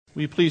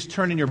Will you please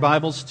turn in your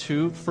Bibles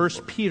to 1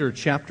 Peter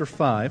chapter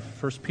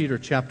 5. 1 Peter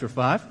chapter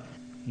 5.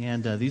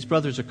 And these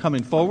brothers are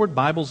coming forward,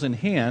 Bibles in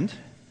hand.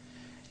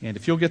 And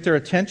if you'll get their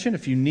attention,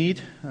 if you need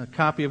a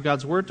copy of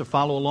God's Word to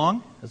follow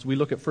along as we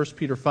look at 1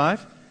 Peter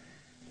 5,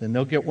 then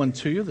they'll get one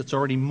to you that's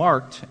already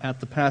marked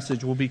at the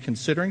passage we'll be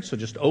considering. So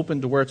just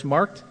open to where it's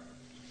marked,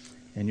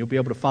 and you'll be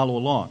able to follow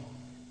along.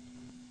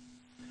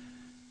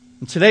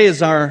 And today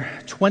is our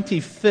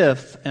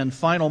 25th and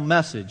final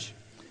message,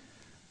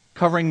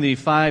 covering the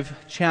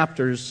 5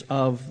 chapters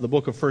of the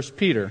book of 1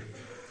 Peter.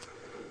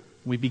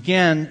 We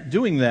began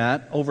doing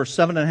that over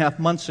 7.5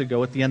 months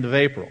ago at the end of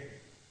April.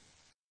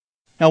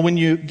 Now, when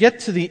you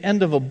get to the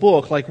end of a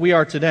book like we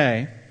are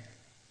today,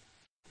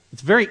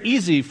 it's very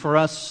easy for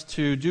us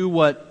to do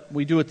what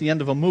we do at the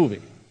end of a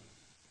movie.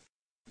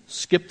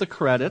 Skip the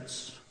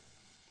credits,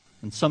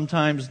 and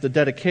sometimes the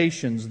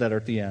dedications that are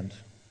at the end.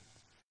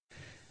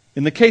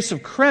 In the case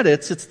of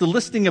credits, it's the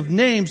listing of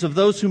names of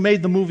those who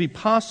made the movie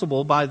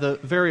possible by the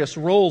various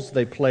roles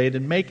they played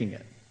in making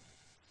it.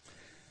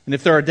 And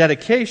if there are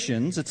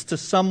dedications, it's to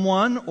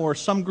someone or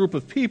some group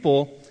of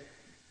people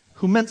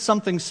who meant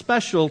something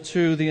special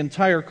to the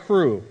entire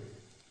crew.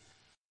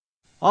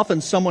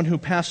 Often someone who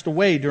passed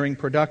away during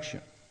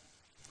production.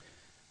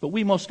 But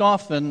we most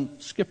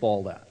often skip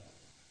all that.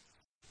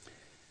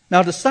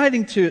 Now,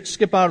 deciding to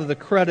skip out of the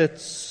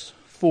credits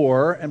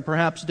for, and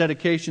perhaps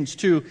dedications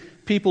to,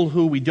 people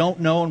who we don't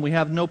know and we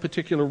have no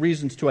particular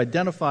reasons to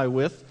identify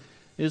with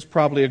is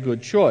probably a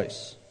good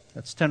choice.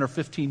 That's 10 or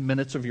 15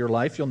 minutes of your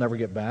life you'll never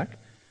get back.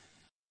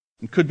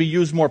 It could be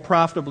used more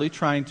profitably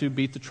trying to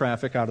beat the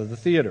traffic out of the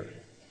theater.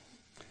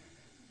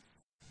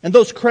 And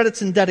those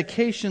credits and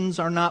dedications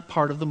are not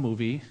part of the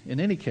movie in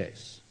any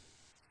case.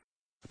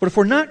 But if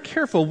we're not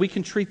careful, we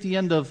can treat the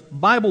end of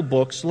Bible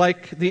books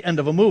like the end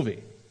of a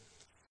movie.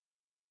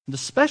 And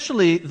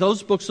especially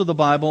those books of the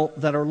Bible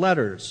that are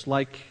letters,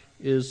 like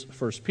is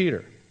 1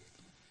 Peter.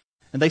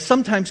 And they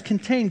sometimes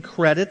contain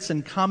credits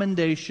and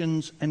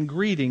commendations and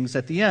greetings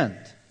at the end.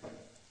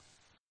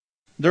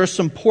 There are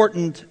some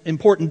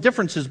important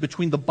differences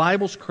between the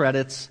Bible's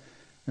credits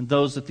and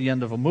those at the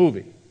end of a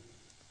movie.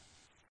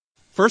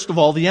 First of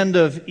all, the end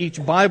of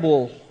each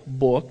Bible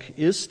book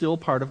is still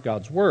part of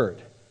God's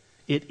Word.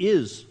 It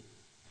is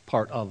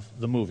part of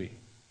the movie.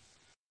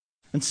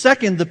 And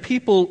second, the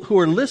people who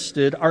are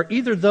listed are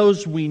either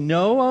those we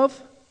know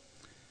of,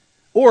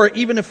 or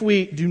even if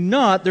we do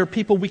not, they're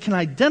people we can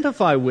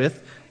identify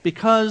with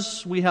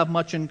because we have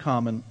much in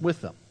common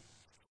with them.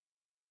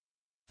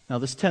 Now,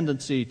 this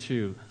tendency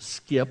to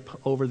skip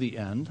over the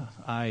end,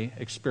 I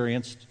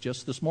experienced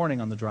just this morning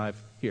on the drive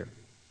here.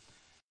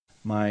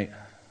 My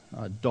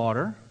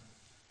daughter,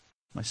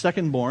 my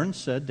second-born,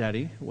 said,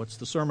 "Daddy, what's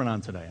the sermon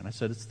on today?" And I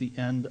said, "It's the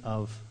end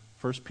of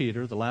 1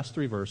 Peter, the last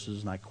 3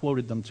 verses," and I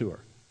quoted them to her.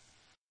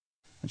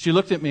 And she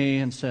looked at me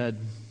and said,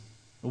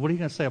 "Well, what are you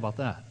going to say about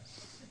that?"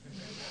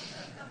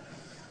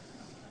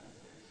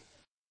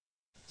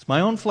 It's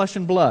my own flesh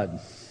and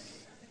blood.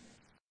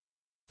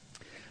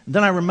 And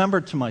then I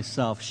remembered to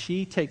myself,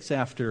 she takes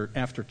after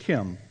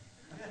Kim.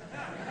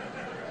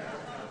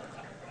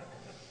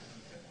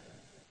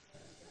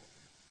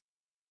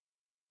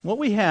 What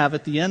we have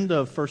at the end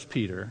of 1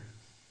 Peter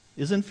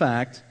is, in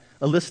fact,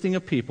 a listing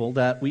of people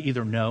that we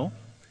either know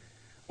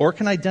or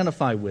can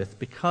identify with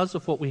because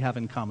of what we have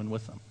in common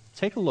with them.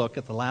 Take a look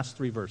at the last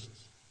 3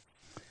 verses.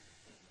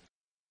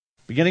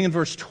 Beginning in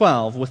verse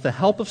 12, "With the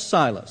help of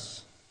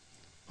Silas,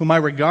 whom I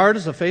regard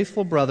as a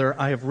faithful brother,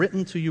 I have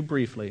written to you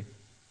briefly,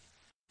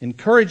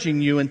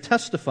 encouraging you and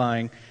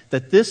testifying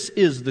that this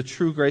is the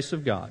true grace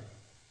of God.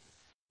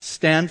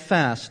 Stand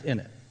fast in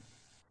it.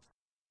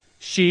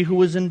 She who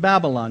is in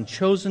Babylon,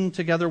 chosen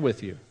together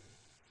with you,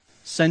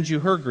 sends you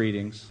her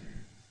greetings,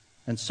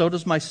 and so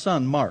does my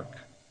son Mark.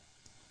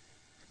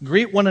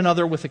 Greet one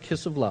another with a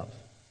kiss of love.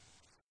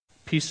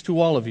 Peace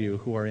to all of you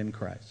who are in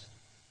Christ."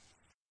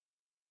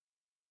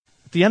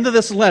 At the end of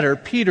this letter,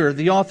 Peter,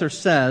 the author,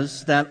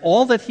 says that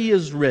all that he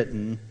has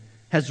written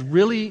has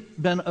really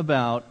been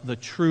about the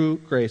true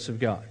grace of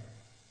God.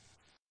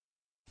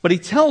 But he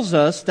tells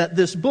us that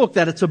this book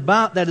that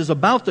is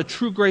about the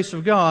true grace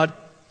of God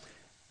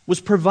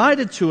was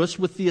provided to us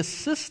with the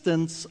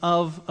assistance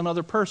of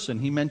another person.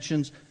 He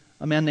mentions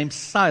a man named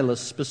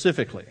Silas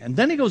specifically. And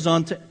then he goes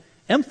on to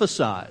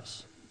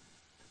emphasize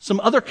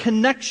some other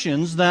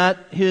connections that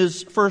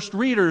his first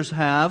readers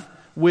have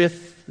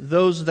with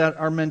those that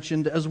are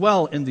mentioned as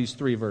well in these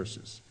 3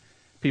 verses.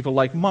 People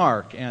like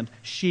Mark and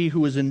she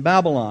who is in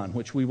Babylon,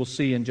 which we will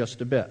see in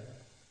just a bit.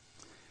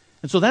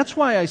 And so that's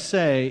why I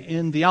say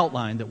in the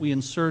outline that we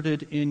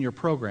inserted in your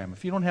program,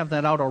 if you don't have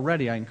that out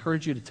already, I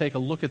encourage you to take a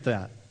look at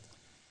that,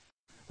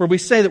 where we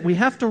say that we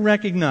have to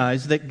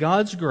recognize that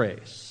God's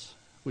grace,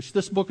 which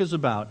this book is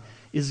about,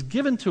 is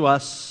given to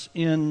us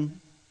in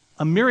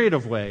a myriad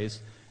of ways.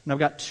 And I've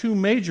got 2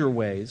 major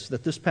ways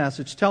that this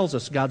passage tells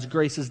us God's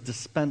grace is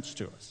dispensed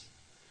to us.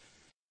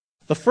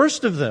 The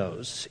first of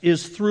those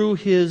is through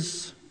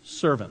His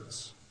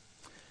servants.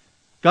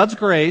 God's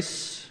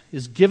grace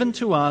is given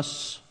to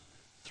us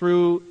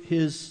through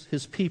His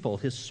people,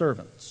 His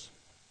servants.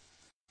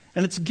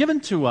 And it's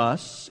given to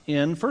us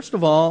in, first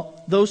of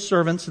all, those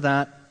servants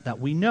that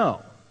we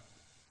know.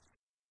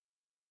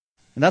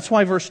 And that's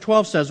why verse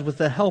 12 says, with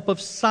the help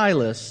of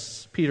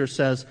Silas, Peter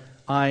says,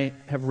 I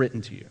have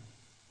written to you.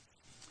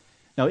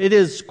 Now, it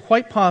is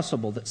quite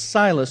possible that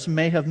Silas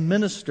may have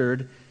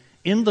ministered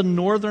in the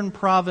northern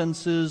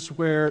provinces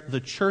where the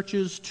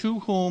churches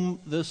to whom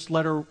this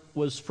letter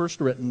was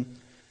first written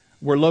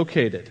were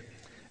located.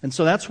 And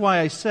so that's why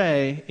I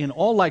say, in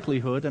all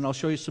likelihood, and I'll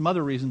show you some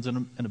other reasons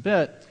in a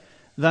bit,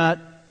 that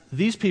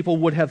these people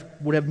would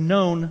have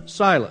known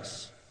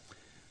Silas.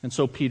 And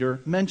so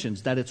Peter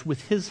mentions that it's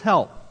with his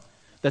help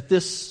that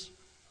this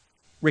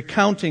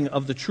recounting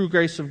of the true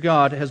grace of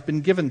God has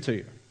been given to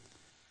you.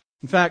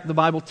 In fact, the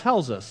Bible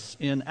tells us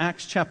in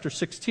Acts chapter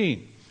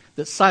 16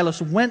 that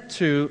Silas went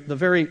to the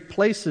very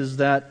places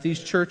that these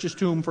churches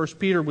to whom 1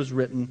 Peter was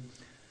written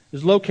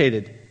is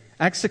located.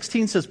 Acts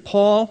 16 says,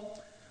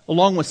 Paul,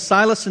 along with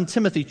Silas and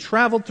Timothy,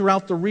 traveled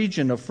throughout the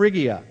region of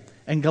Phrygia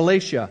and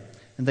Galatia,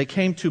 and they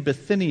came to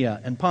Bithynia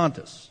and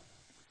Pontus.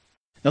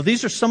 Now,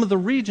 these are some of the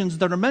regions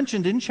that are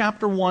mentioned in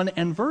chapter 1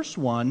 and verse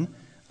 1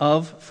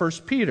 of 1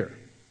 Peter.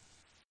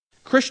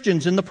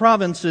 Christians in the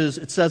provinces,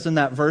 it says in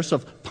that verse,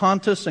 of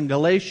Pontus and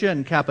Galatia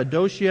and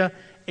Cappadocia,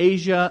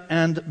 Asia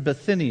and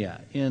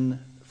Bithynia in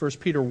 1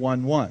 Peter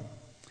 1:1.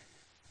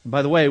 And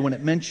by the way, when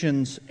it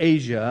mentions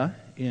Asia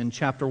in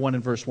chapter 1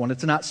 and verse 1,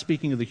 it's not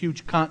speaking of the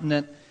huge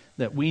continent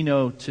that we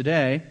know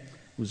today.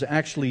 It was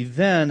actually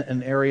then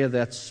an area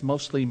that's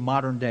mostly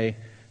modern-day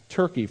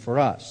Turkey for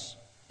us.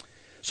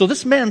 So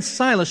this man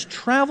Silas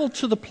traveled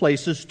to the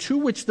places to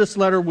which this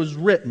letter was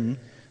written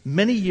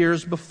many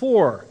years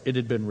before it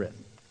had been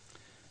written.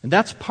 And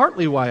that's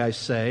partly why I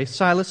say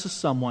Silas is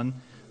someone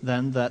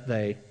then that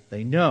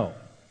they know.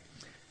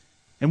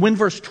 And when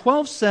verse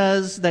 12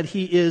 says that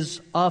he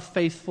is a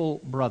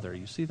faithful brother,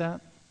 you see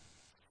that?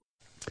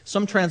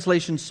 Some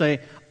translations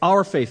say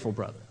our faithful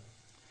brother.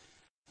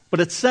 But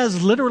it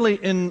says literally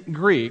in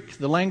Greek,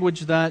 the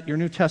language that your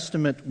New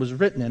Testament was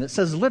written in, it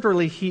says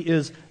literally he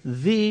is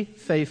the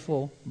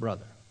faithful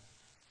brother.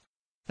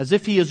 As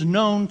if he is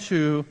known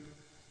to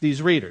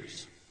these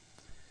readers.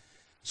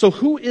 So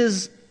who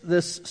is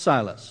this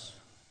Silas?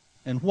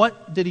 And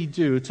what did he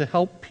do to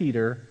help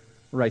Peter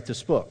write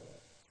this book?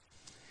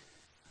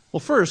 Well,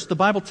 first, the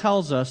Bible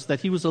tells us that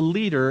he was a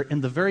leader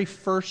in the very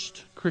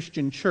first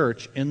Christian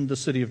church in the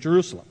city of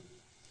Jerusalem.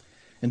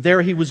 And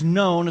there he was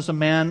known as a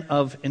man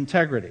of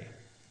integrity.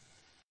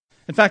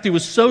 In fact, he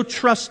was so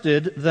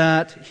trusted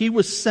that he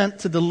was sent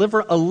to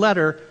deliver a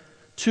letter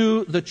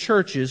to the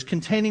churches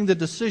containing the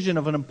decision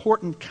of an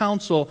important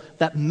council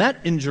that met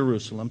in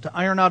Jerusalem to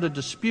iron out a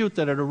dispute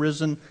that had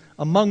arisen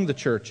among the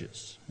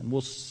churches. And we'll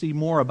see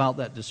more about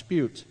that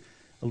dispute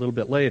a little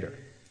bit later.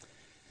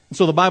 And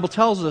so the Bible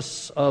tells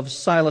us of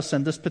Silas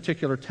and this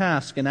particular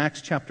task in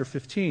Acts chapter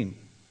 15.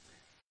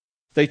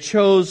 They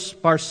chose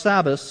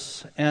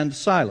Barsabbas and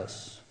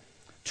Silas,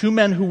 two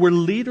men who were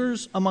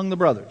leaders among the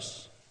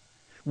brothers.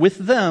 With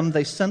them,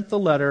 they sent the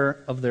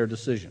letter of their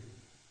decision.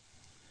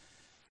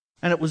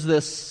 And it was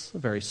this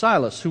very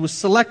Silas who was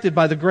selected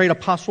by the great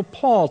apostle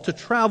Paul to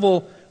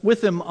travel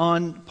with him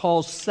on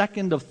Paul's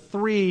second of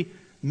 3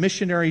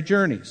 missionary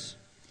journeys.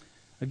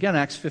 Again,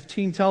 Acts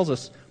 15 tells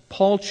us,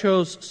 Paul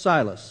chose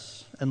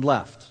Silas and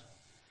left.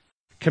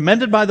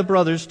 Commended by the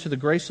brothers to the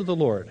grace of the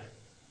Lord,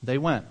 they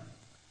went,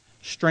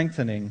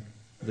 strengthening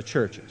the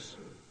churches.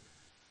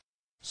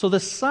 So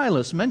this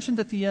Silas, mentioned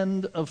at the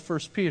end of 1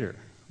 Peter,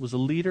 was a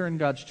leader in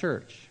God's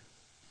church.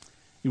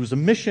 He was a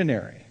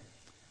missionary.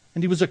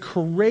 And he was a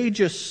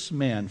courageous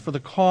man for the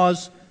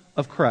cause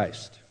of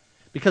Christ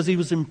because he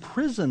was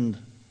imprisoned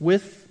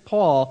with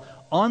Paul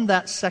on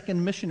that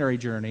second missionary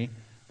journey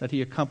that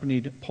he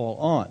accompanied Paul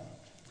on.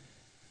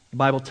 The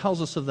Bible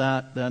tells us of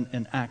that then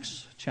in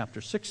Acts chapter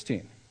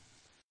 16.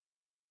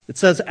 It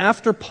says,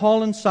 after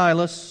Paul and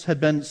Silas had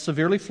been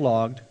severely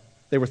flogged,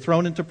 they were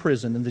thrown into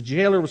prison, and the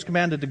jailer was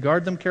commanded to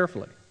guard them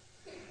carefully.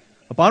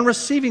 Upon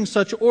receiving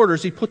such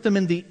orders, he put them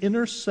in the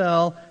inner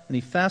cell, and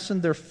he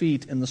fastened their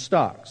feet in the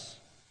stocks.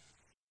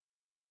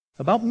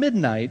 About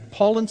midnight,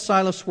 Paul and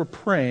Silas were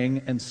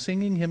praying and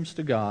singing hymns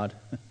to God,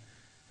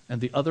 and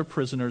the other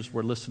prisoners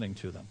were listening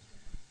to them.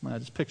 Now,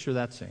 just picture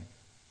that scene.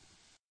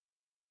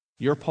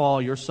 You're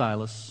Paul, you're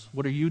Silas.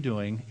 What are you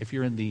doing if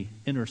you're in the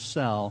inner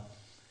cell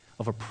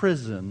of a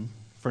prison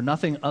for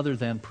nothing other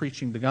than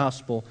preaching the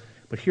gospel?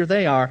 But here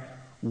they are,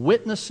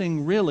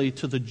 witnessing really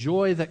to the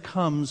joy that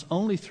comes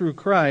only through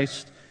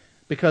Christ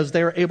because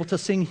they are able to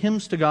sing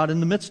hymns to God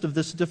in the midst of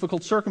this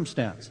difficult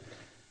circumstance.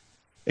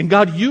 And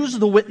God used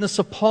the witness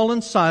of Paul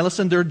and Silas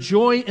and their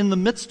joy in the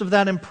midst of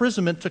that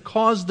imprisonment to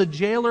cause the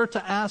jailer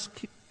to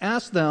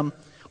ask them,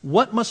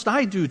 what must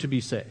I do to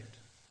be saved?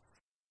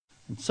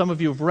 And some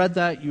of you have read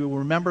that. You will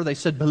remember they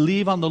said,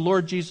 believe on the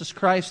Lord Jesus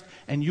Christ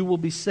and you will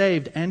be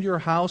saved and your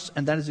house.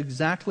 And that is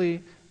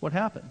exactly what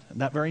happened.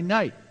 And that very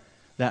night,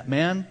 that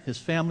man, his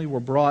family were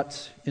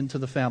brought into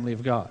the family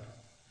of God.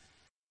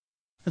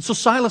 And so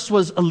Silas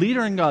was a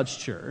leader in God's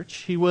church.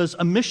 He was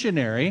a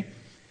missionary.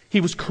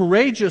 He was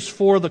courageous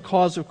for the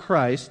cause of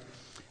Christ.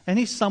 and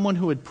he's someone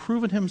who had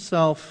proven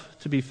himself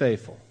to be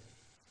faithful.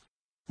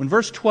 When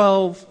verse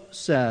 12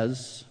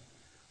 says,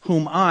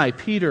 "Whom I,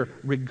 Peter,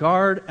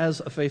 regard as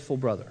a faithful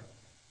brother,"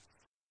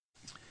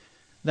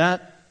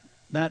 that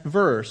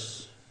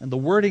verse and the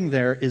wording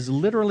there is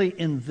literally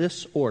in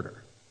this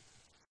order: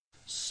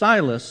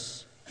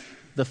 Silas,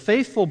 the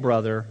faithful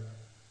brother,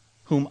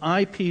 whom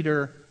I,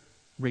 Peter,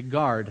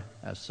 regard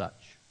as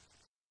such.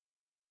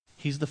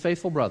 He's the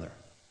faithful brother.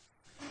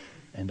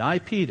 And I,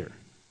 Peter,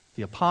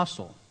 the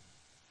apostle,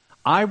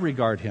 I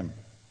regard him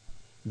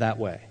that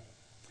way.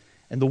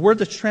 And the word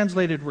that's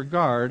translated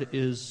regard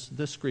is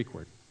this Greek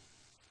word,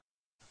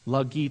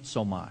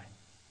 logizomai.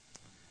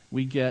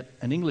 We get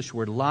an English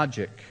word,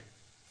 logic,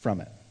 from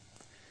it.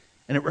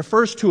 And it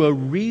refers to a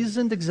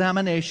reasoned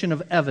examination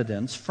of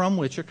evidence from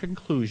which a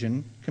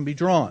conclusion can be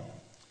drawn.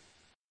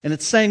 And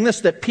it's saying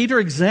this, that Peter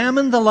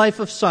examined the life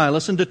of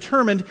Silas and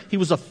determined he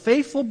was a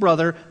faithful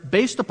brother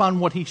based upon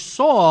what he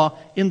saw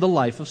in the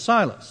life of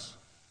Silas.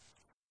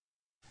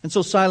 And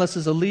so Silas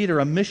is a leader,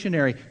 a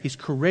missionary. He's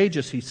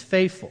courageous, he's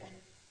faithful.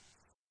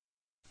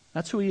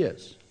 That's who he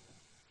is.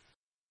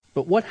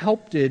 But what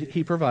help did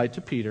he provide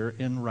to Peter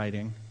in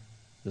writing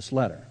this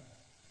letter?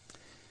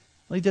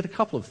 Well, he did a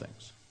couple of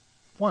things.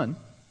 One,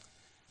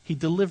 he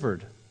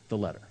delivered the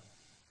letter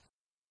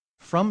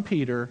from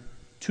Peter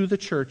to the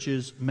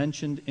churches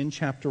mentioned in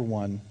chapter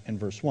 1 and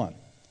verse 1.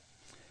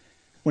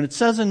 When it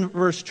says in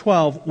verse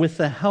 12, "with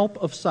the help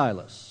of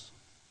Silas,"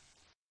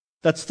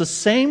 that's the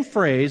same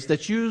phrase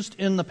that's used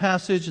in the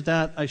passage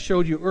that I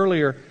showed you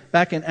earlier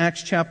back in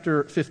Acts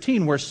chapter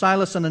 15, where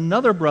Silas and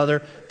another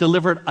brother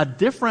delivered a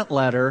different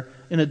letter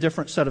in a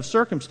different set of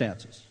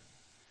circumstances.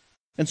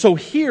 And so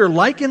here,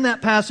 like in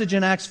that passage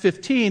in Acts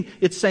 15,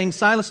 it's saying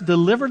Silas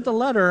delivered the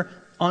letter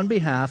on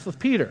behalf of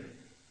Peter.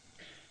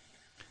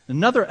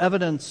 Another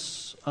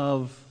evidence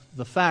of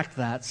the fact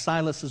that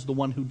Silas is the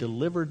one who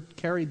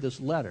carried this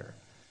letter,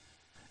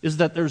 is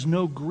that there's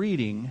no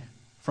greeting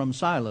from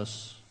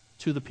Silas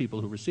to the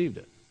people who received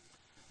it.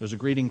 There's a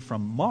greeting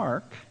from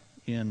Mark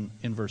in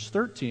verse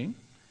 13.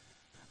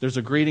 There's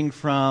a greeting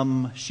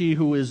from she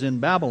who is in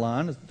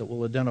Babylon that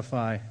we'll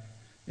identify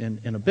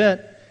in a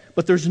bit.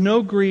 But there's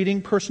no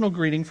personal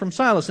greeting from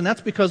Silas. And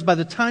that's because by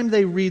the time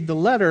they read the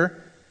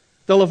letter,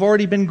 they'll have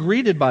already been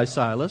greeted by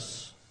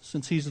Silas,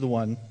 since he's the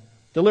one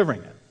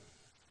delivering it.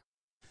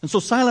 And so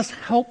Silas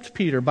helped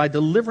Peter by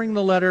delivering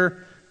the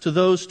letter to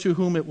those to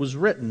whom it was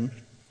written.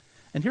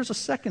 And here's a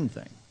second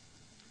thing.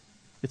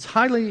 It's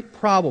highly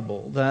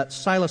probable that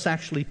Silas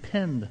actually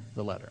penned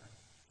the letter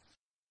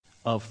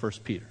of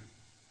 1 Peter.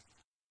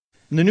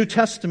 In the New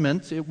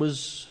Testament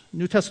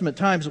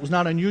times, it was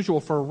not unusual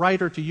for a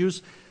writer to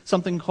use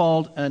something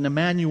called an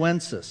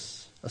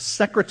amanuensis, a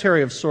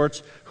secretary of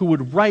sorts who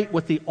would write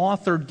what the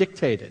author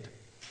dictated.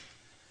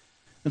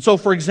 And so,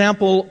 for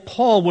example,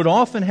 Paul would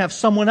often have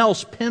someone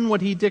else pen what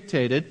he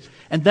dictated,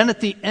 and then at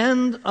the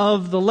end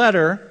of the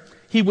letter,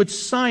 he would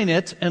sign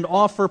it and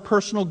offer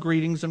personal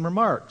greetings and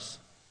remarks.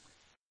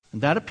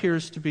 And that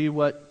appears to be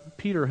what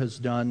Peter has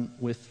done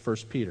with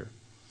 1 Peter.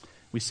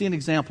 We see an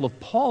example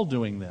of Paul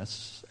doing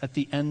this at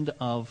the end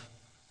of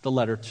the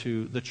letter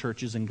to the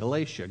churches in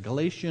Galatia.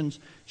 Galatians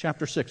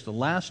chapter 6, the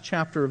last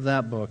chapter of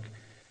that book,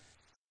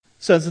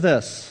 says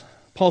this.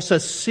 Paul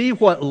says, "See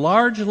what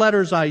large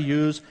letters I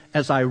use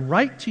as I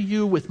write to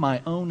you with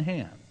my own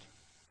hand."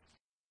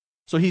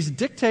 So he's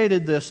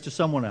dictated this to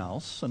someone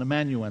else, an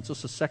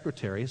amanuensis, a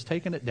secretary, has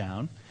taken it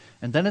down,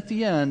 and then at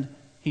the end,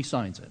 he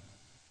signs it.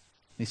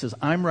 He says,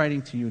 "I'm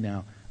writing to you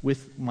now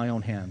with my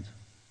own hand."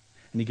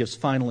 And he gives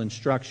final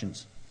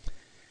instructions.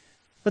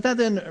 But that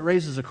then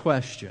raises a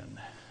question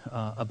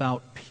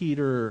about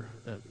Peter's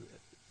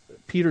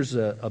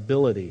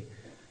ability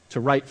to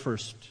write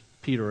 1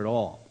 Peter at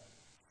all.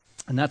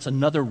 And that's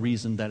another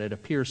reason that it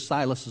appears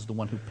Silas is the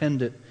one who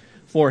penned it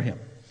for him.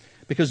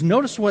 Because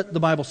notice what the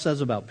Bible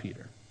says about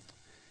Peter.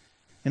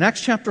 In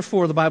Acts chapter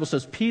 4, the Bible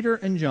says, Peter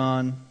and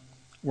John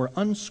were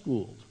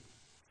unschooled,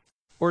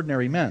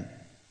 ordinary men.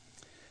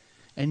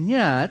 And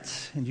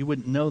yet, and you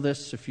wouldn't know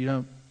this if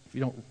you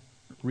don't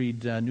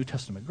read New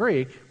Testament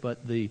Greek,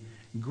 but the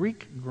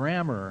Greek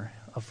grammar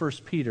of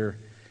 1 Peter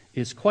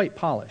is quite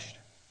polished.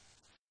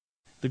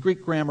 The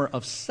Greek grammar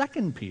of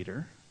 2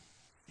 Peter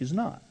is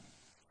not.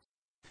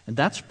 And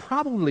that's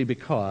probably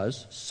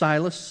because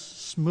Silas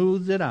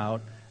smoothed it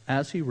out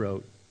as he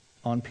wrote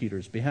on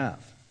Peter's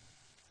behalf.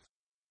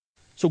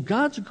 So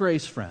God's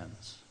grace,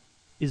 friends,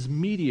 is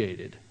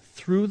mediated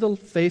through the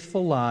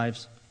faithful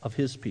lives of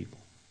His people.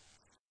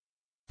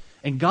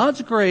 And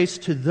God's grace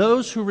to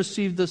those who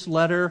received this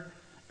letter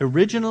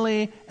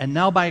originally and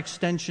now by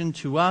extension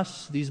to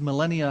us, these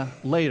millennia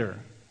later,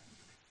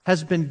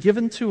 has been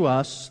given to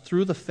us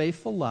through the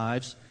faithful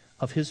lives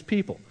of His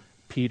people.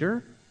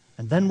 Peter,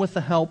 and then with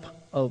the help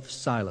of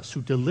Silas,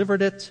 who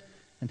delivered it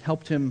and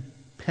helped him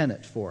pen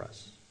it for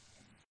us.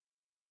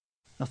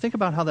 Now think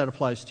about how that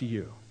applies to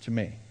you, to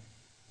me.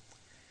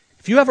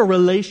 If you have a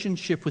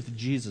relationship with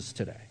Jesus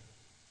today,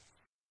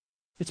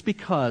 it's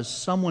because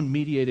someone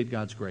mediated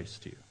God's grace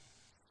to you.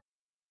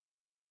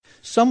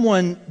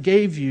 Someone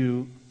gave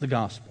you the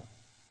gospel.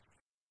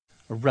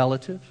 a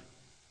relative,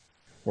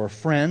 or a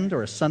friend,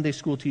 or a Sunday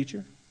school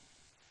teacher.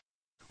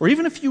 Or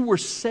even if you were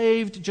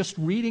saved just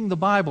reading the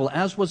Bible,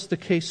 as was the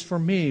case for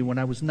me when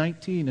I was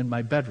 19 in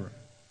my bedroom.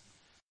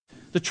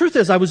 The truth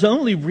is, I was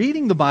only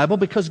reading the Bible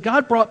because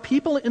God brought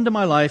people into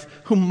my life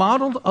who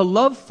modeled a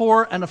love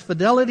for and a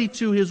fidelity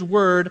to His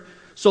Word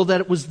so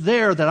that it was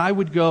there that I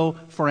would go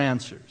for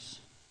answers.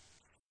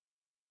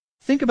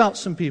 Think about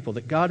some people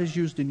that God has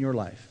used in your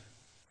life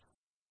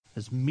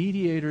as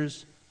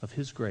mediators of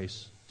His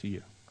grace to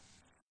you.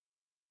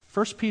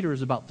 1 Peter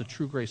is about the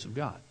true grace of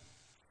God.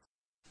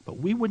 But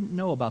we wouldn't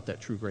know about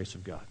that true grace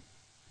of God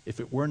if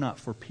it were not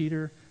for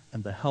Peter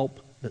and the help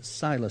that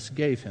Silas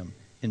gave him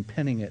in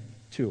penning it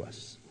to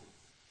us.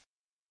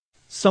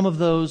 Some of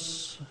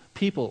those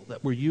people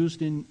that were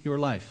used in your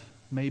life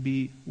may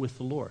be with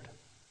the Lord.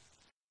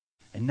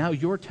 And now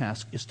your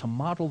task is to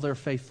model their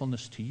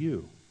faithfulness to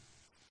you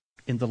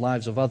in the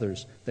lives of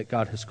others that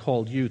God has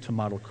called you to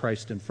model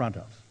Christ in front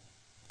of.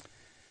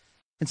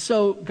 And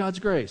so God's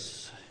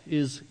grace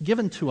is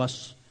given to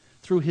us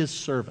through His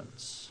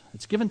servants.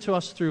 It's given to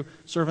us through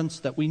servants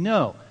that we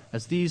know,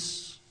 as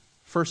these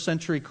first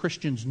century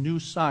Christians knew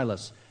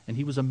Silas, and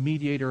he was a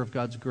mediator of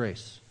God's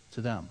grace to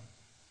them.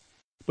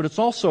 But it's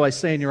also, I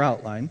say in your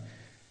outline,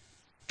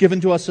 given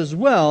to us as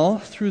well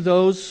through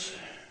those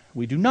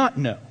we do not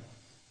know.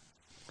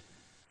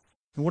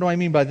 And what do I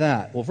mean by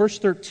that? Well, verse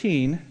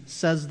 13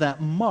 says that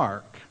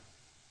Mark,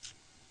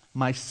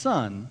 my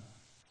son,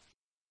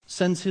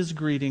 sends his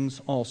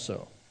greetings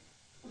also.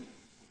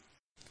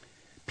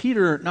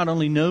 Peter not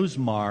only knows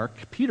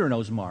Mark, Peter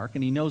knows Mark,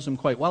 and he knows him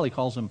quite well. He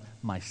calls him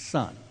my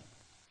son.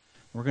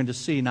 We're going to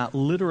see not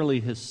literally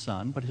his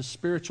son, but his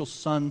spiritual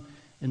son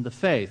in the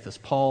faith, as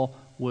Paul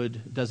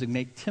would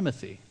designate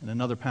Timothy in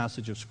another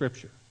passage of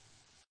Scripture.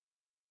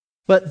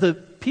 But the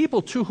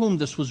people to whom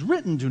this was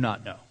written do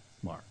not know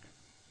Mark.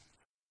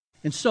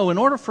 And so in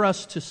order for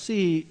us to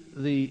see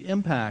the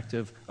impact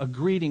of a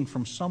greeting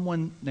from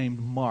someone named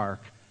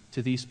Mark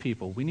to these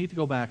people, we need to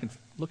go back and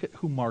look at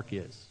who Mark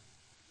is,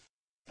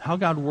 how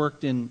God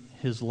worked in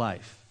his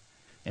life,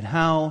 and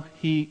how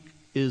he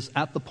is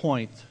at the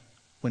point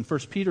when 1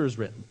 Peter is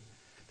written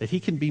that he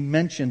can be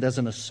mentioned as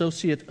an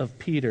associate of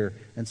Peter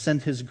and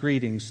send his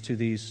greetings to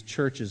these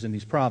churches in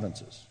these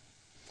provinces.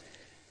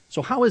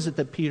 So how is it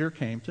that Peter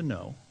came to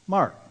know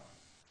Mark?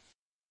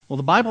 Well,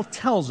 the Bible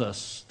tells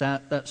us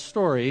that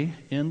story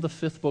in the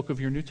 5th book of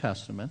your New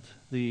Testament,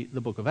 the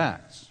book of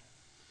Acts.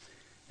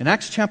 In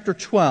Acts chapter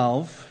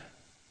 12,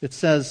 it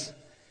says,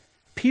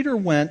 Peter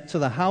went to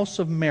the house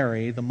of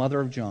Mary, the mother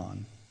of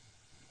John,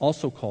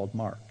 also called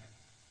Mark,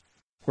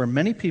 where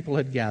many people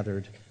had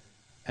gathered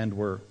and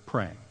were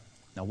praying.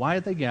 Now, why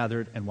had they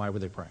gathered and why were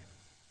they praying?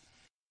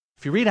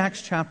 If you read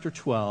Acts chapter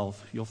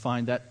 12, you'll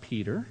find that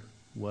Peter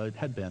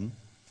had been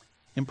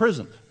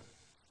imprisoned.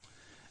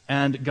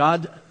 And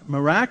God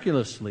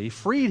miraculously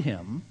freed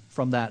him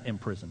from that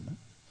imprisonment,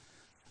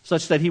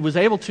 such that he was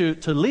able to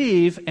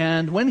leave,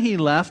 and when he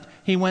left,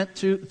 he went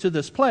to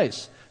this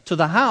place, to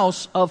the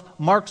house of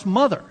Mark's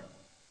mother,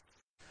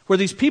 where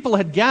these people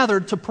had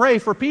gathered to pray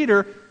for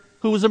Peter,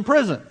 who was in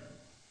prison.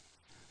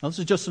 Now, this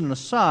is just an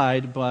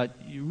aside, but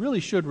you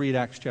really should read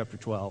Acts chapter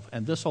 12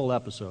 and this whole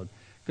episode,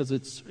 because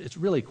it's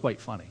really quite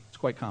funny. It's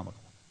quite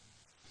comical.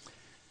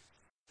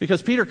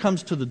 Because Peter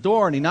comes to the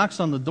door, and he knocks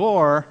on the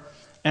door,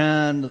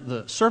 and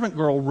the servant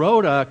girl,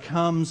 Rhoda,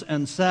 comes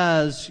and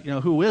says,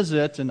 who is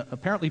it? And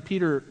apparently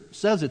Peter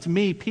says, it's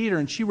me, Peter,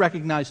 and she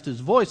recognized his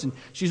voice, and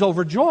she's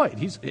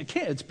overjoyed.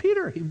 It's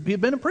Peter. He'd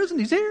been in prison.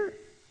 He's here.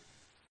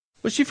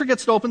 But she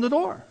forgets to open the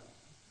door.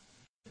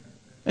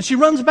 And she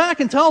runs back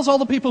and tells all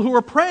the people who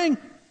are praying,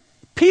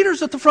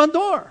 Peter's at the front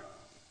door.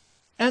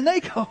 And they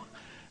go,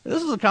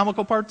 this is a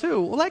comical part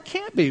too. Well, that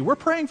can't be. We're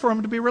praying for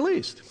him to be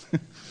released.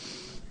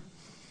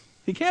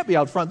 He can't be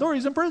out front door.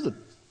 He's in prison.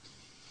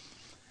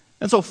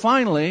 And so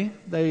finally,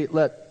 they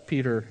let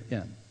Peter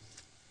in.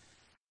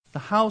 The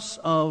house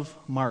of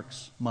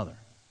Mark's mother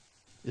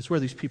is where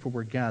these people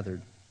were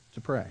gathered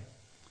to pray.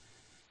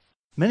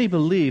 Many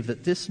believe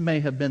that this may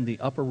have been the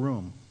upper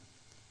room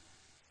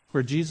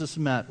where Jesus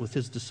met with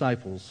his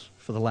disciples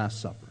for the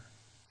Last Supper.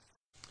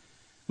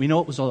 We know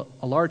it was a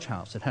large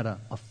house. It had a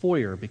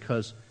foyer,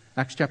 because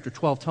Acts chapter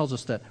 12 tells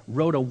us that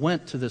Rhoda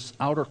went to this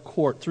outer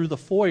court through the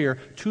foyer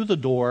to the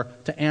door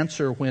to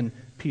answer when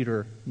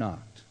Peter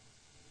knocked.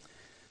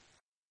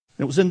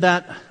 It was in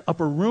that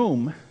upper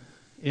room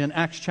in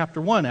Acts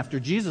chapter 1, after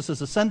Jesus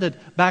has ascended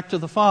back to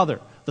the Father,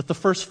 that the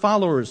first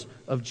followers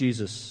of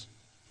Jesus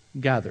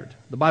gathered.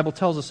 The Bible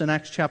tells us in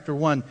Acts chapter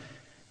 1,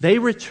 they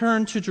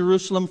returned to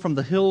Jerusalem from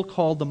the hill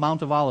called the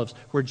Mount of Olives,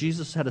 where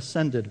Jesus had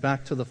ascended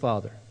back to the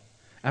Father,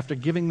 after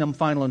giving them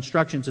final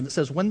instructions. And it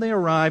says, when they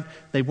arrived,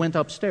 they went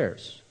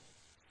upstairs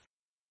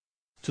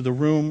to the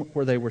room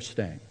where they were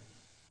staying.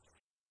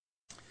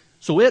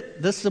 So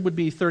this would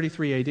be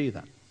 33 AD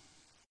then.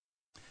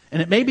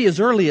 And it may be as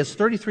early as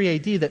 33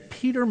 AD that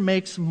Peter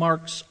makes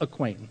Mark's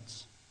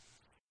acquaintance.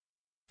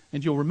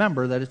 And you'll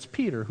remember that it's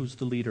Peter who's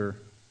the leader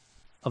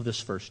of this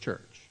first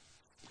church.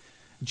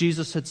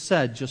 Jesus had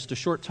said just a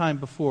short time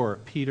before,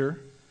 Peter,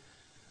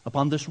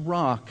 Upon this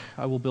rock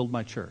I will build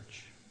my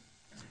church.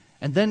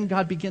 And then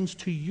God begins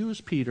to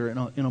use Peter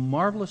in a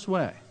marvelous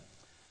way.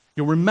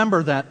 You'll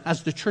remember that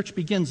as the church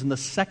begins in the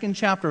second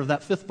chapter of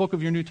that fifth book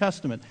of your New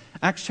Testament,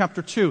 Acts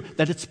chapter 2,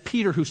 that it's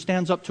Peter who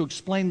stands up to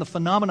explain the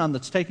phenomenon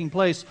that's taking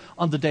place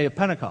on the day of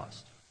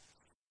Pentecost.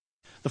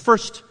 The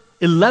first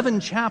 11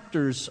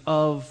 chapters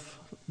of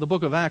the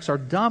book of Acts are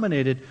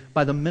dominated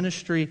by the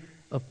ministry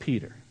of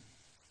Peter.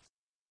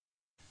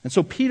 And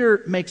so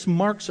Peter makes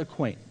Mark's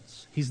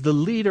acquaintance. He's the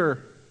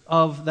leader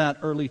of that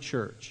early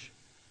church.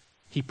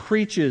 He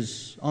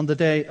preaches on the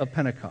day of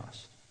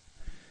Pentecost.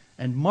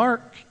 And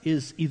Mark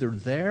is either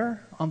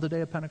there on the day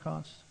of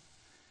Pentecost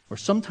or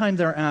sometime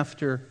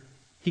thereafter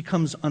he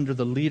comes under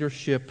the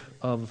leadership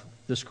of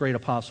this great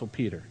apostle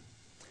Peter.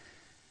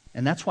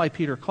 And that's why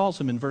Peter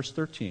calls him in verse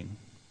 13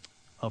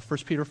 of 1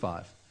 Peter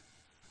 5,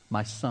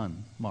 my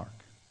son Mark.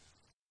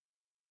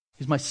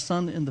 He's my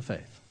son in the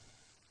faith.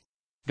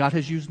 God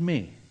has used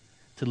me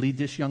to lead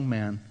this young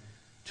man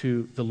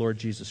to the Lord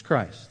Jesus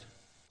Christ.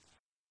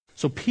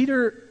 So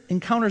Peter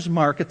encounters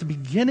Mark at the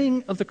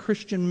beginning of the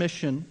Christian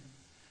mission,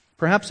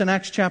 perhaps in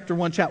Acts chapter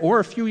 1, or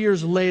a few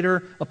years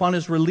later upon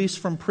his release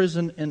from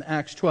prison in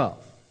Acts 12.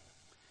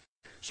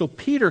 So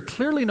Peter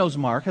clearly knows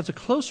Mark, has a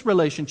close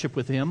relationship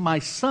with him. My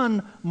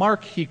son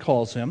Mark, he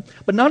calls him.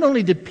 But not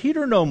only did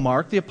Peter know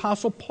Mark, the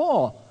apostle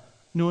Paul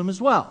knew him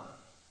as well.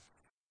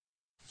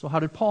 So how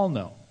did Paul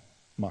know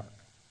Mark?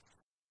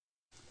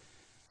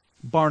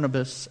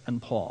 Barnabas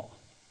and Paul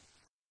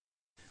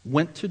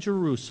went to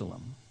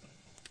Jerusalem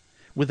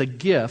with a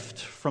gift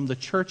from the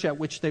church at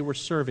which they were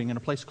serving in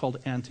a place called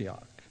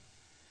Antioch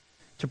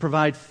to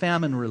provide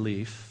famine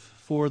relief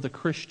for the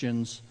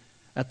Christians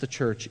at the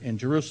church in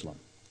Jerusalem.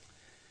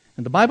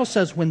 And the Bible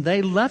says when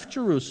they left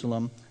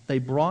Jerusalem, they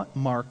brought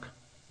Mark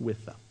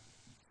with them.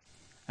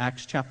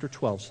 Acts chapter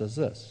 12 says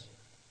this.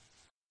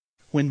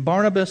 When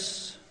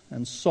Barnabas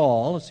and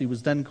Saul, as he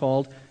was then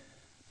called,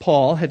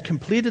 Paul, had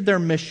completed their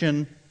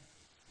mission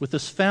with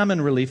this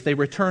famine relief, they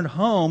returned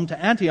home to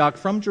Antioch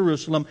from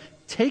Jerusalem,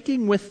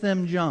 taking with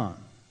them John,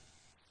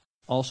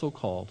 also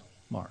called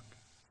Mark.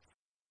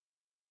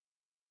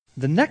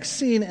 The next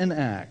scene in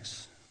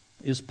Acts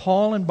is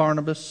Paul and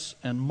Barnabas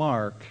and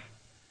Mark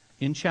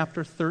in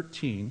chapter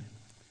 13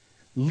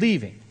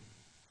 leaving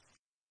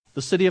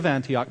the city of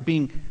Antioch,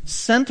 being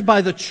sent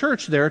by the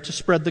church there to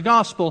spread the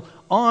gospel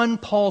on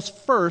Paul's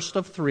first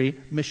of 3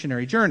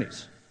 missionary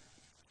journeys.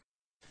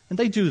 And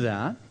they do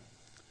that.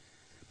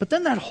 But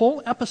then that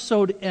whole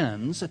episode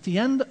ends at the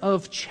end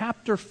of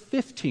chapter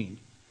 15.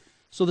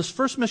 So this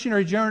first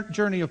missionary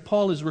journey of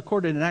Paul is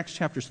recorded in Acts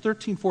chapters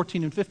 13,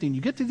 14, and 15.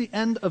 You get to the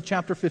end of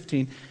chapter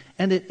 15,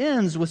 and it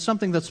ends with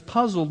something that's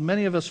puzzled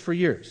many of us for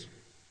years.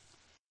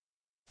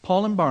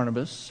 Paul and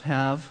Barnabas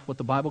have what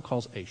the Bible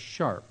calls a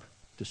sharp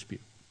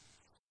dispute.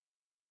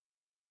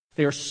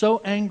 They are so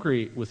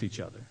angry with each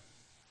other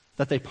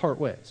that they part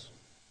ways.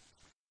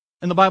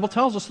 And the Bible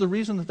tells us the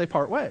reason that they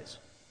part ways.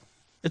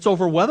 It's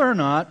over whether or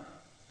not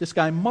this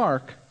guy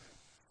Mark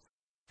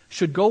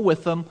should go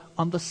with them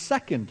on the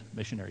second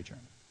missionary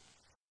journey.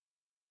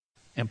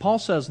 And Paul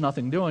says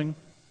nothing doing,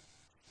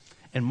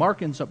 and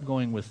Mark ends up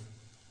going with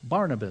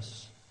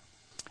Barnabas,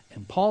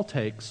 and Paul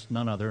takes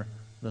none other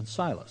than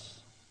Silas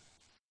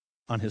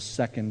on his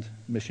second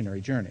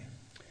missionary journey.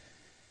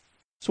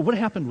 So what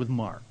happened with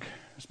Mark?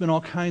 There's been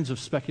all kinds of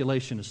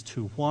speculation as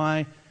to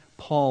why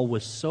Paul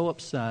was so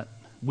upset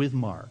with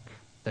Mark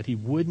that he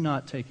would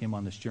not take him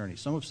on this journey.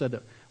 Some have said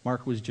that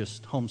Mark was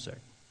just homesick.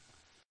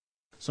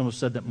 Some have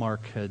said that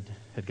Mark had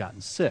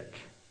gotten sick.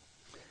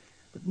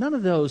 But none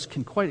of those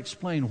can quite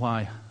explain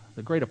why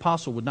the great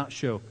apostle would not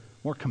show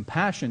more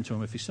compassion to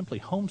him if he's simply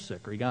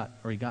homesick or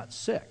he got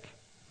sick.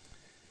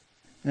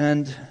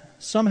 And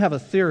some have a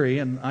theory,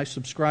 and I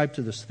subscribe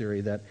to this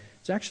theory, that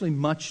it's actually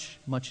much,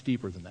 much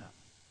deeper than that.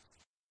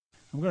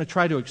 I'm going to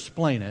try to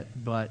explain it,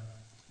 but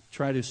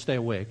try to stay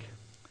awake.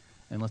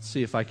 And let's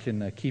see if I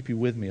can keep you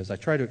with me as I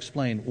try to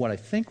explain what I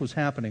think was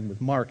happening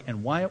with Mark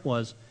and why it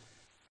was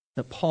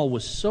that Paul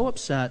was so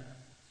upset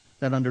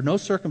that under no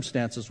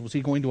circumstances was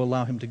he going to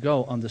allow him to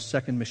go on this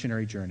second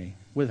missionary journey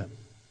with him.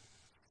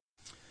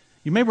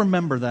 You may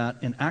remember that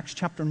in Acts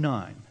chapter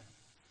 9,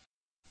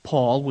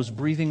 Paul was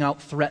breathing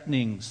out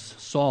threatenings.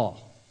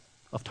 Saul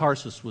of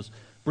Tarsus was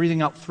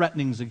breathing out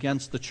threatenings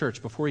against the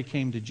church before he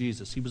came to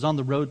Jesus. He was on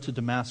the road to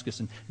Damascus,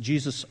 and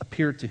Jesus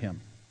appeared to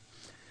him.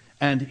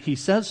 And he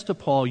says to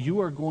Paul,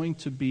 "You are going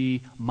to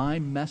be my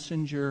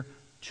messenger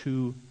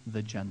to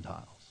the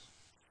Gentiles."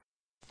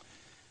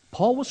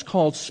 Paul was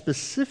called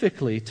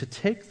specifically to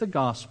take the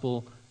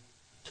gospel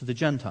to the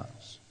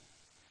Gentiles.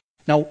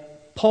 Now,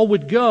 Paul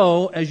would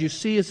go, as you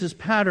see as his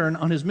pattern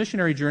on his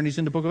missionary journeys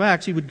in the book of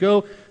Acts, he would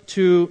go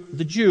to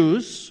the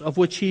Jews, of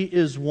which he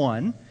is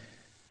one.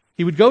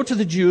 He would go to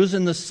the Jews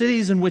in the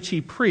cities in which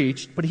he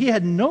preached, but he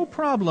had no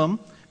problem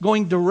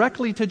going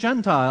directly to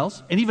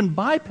Gentiles and even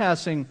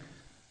bypassing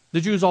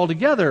the Jews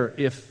altogether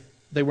if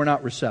they were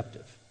not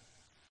receptive.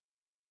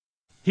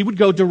 He would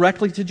go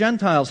directly to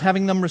Gentiles,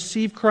 having them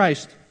receive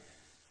Christ,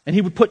 and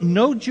he would put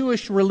no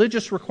Jewish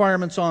religious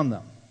requirements on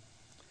them.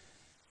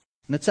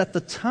 And it's at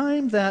the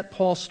time that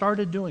Paul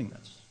started doing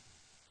this,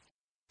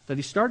 that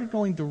he started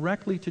going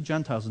directly to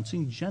Gentiles and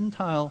seeing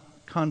Gentile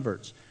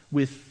converts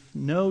with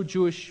no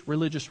Jewish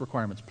religious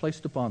requirements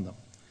placed upon them,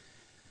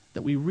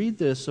 that we read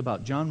this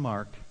about John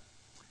Mark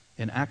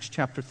in Acts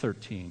chapter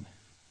 13.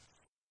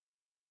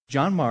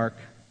 John Mark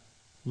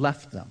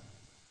left them,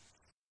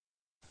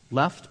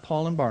 left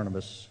Paul and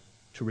Barnabas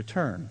to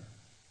return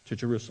to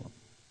Jerusalem.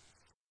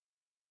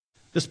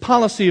 This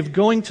policy of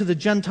going to the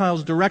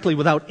Gentiles directly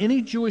without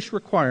any Jewish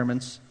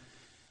requirements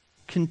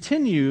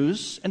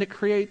continues, and it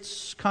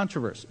creates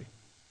controversy.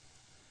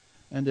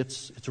 And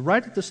it's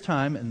right at this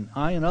time, and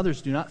I and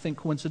others do not think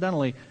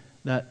coincidentally,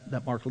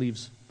 that Mark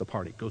leaves the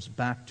party, goes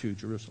back to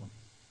Jerusalem.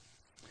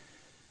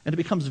 And it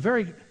becomes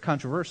very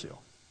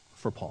controversial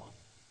for Paul.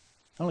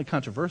 Not only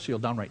controversial,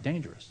 downright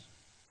dangerous.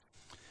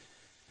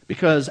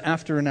 Because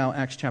after now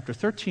Acts chapter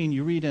 13,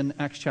 you read in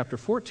Acts chapter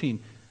 14,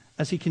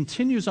 as he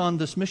continues on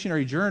this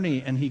missionary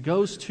journey and he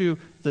goes to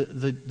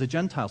the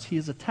Gentiles, he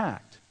is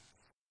attacked.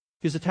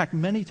 He is attacked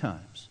many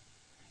times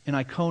in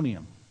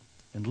Iconium,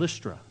 in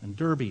Lystra, in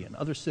Derbe, and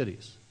other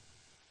cities.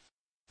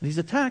 And he's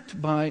attacked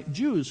by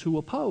Jews who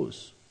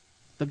oppose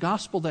the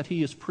gospel that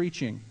he is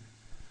preaching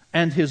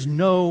and his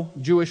no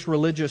Jewish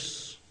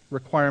religious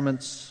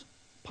requirements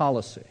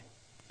policy.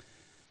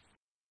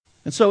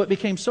 And so it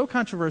became so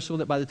controversial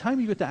that by the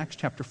time you get to Acts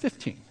chapter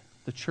 15,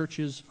 the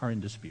churches are in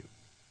dispute.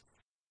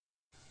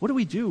 What do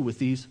we do with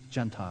these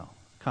Gentile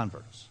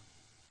converts?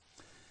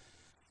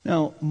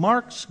 Now,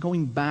 Mark's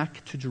going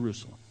back to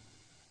Jerusalem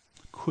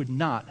could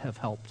not have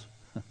helped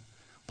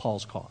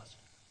Paul's cause.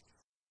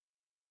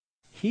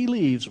 He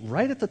leaves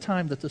right at the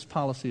time that this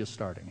policy is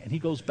starting, and he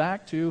goes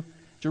back to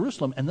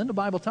Jerusalem. And then the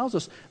Bible tells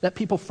us that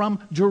people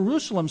from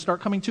Jerusalem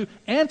start coming to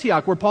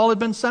Antioch, where Paul had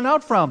been sent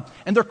out from,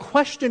 and they're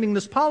questioning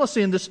this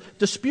policy, and this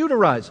dispute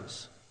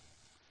arises.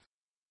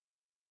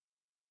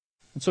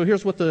 And so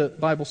here's what the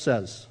Bible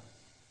says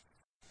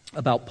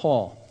about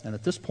Paul, and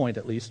at this point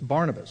at least,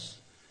 Barnabas,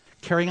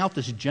 carrying out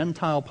this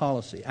Gentile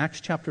policy.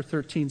 Acts chapter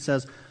 13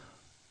 says,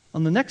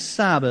 on the next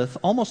Sabbath,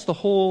 almost the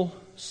whole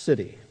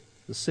city,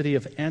 the city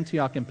of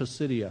Antioch in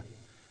Pisidia,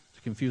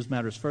 to confuse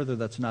matters further,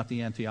 that's not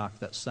the Antioch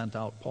that sent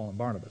out Paul and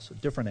Barnabas, a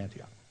different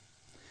Antioch.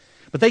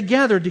 But they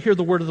gathered to hear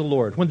the word of the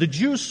Lord. When the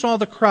Jews saw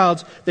the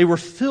crowds, they were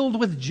filled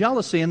with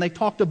jealousy, and they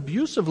talked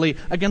abusively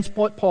against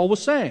what Paul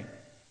was saying.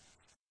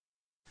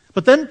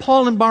 But then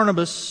Paul and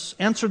Barnabas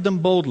answered them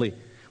boldly,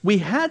 we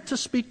had to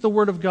speak the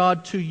word of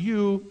God to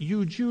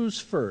you Jews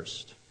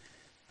first.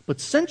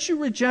 But since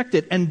you reject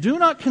it and do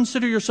not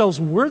consider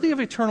yourselves worthy of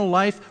eternal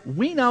life,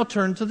 we now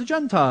turn to the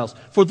Gentiles.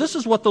 For this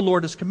is what the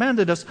Lord has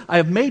commanded us. I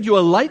have made you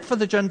a light for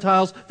the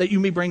Gentiles, that you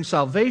may bring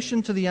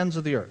salvation to the ends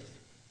of the earth.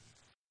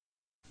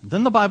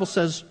 Then the Bible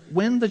says,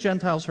 when the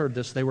Gentiles heard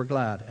this, they were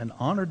glad and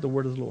honored the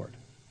word of the Lord.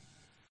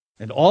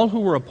 And all who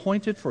were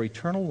appointed for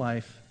eternal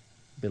life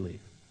believed.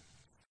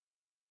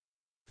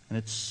 And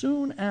it's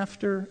soon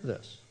after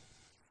this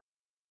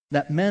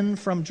that men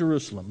from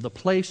Jerusalem, the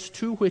place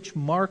to which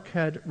Mark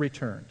had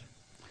returned,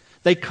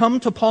 they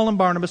come to Paul and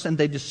Barnabas and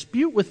they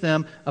dispute with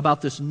them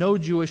about this no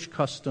Jewish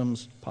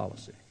customs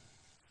policy.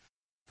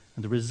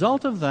 And the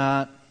result of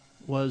that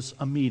was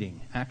a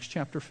meeting, Acts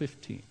chapter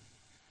 15,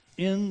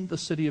 in the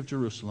city of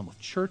Jerusalem of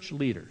church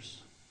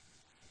leaders.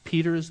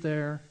 Peter is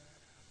there,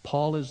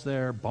 Paul is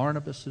there,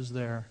 Barnabas is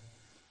there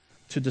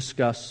to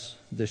discuss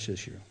this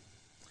issue.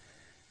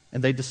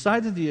 And they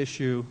decided the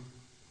issue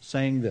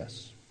saying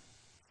this: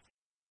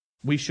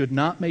 we should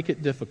not make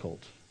it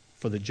difficult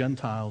for the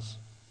Gentiles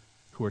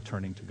who are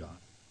turning to God.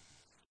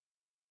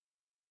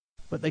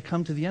 But they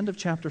come to the end of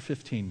chapter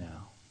 15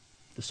 now.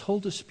 This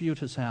whole dispute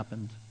has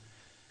happened.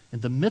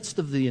 In the midst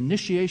of the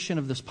initiation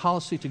of this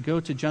policy to go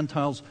to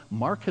Gentiles,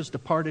 Mark has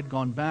departed,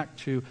 gone back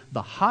to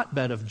the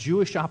hotbed of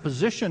Jewish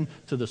opposition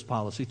to this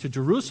policy, to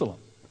Jerusalem.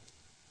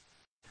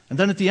 And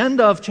then at the end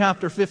of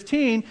chapter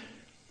 15,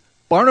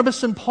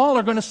 Barnabas and Paul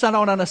are going to set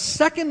out on a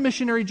second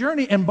missionary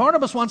journey, and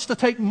Barnabas wants to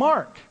take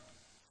Mark.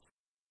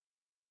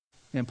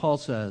 And Paul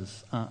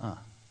says,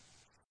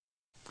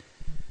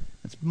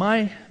 It's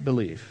my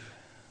belief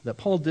that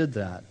Paul did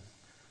that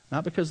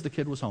not because the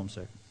kid was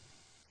homesick,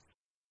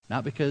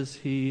 not because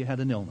he had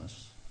an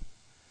illness,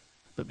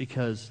 but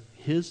because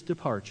his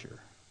departure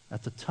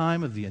at the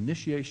time of the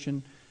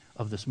initiation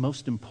of this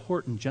most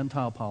important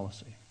Gentile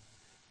policy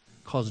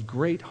caused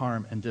great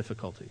harm and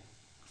difficulty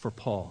for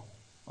Paul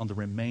on the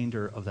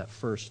remainder of that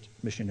first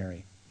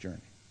missionary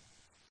journey.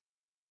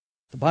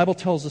 The Bible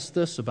tells us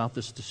this about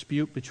this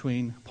dispute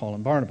between Paul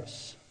and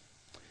Barnabas.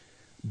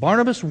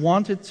 Barnabas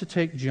wanted to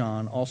take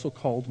John, also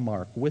called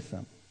Mark, with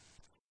them.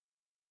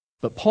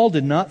 But Paul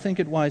did not think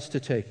it wise to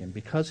take him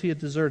because he had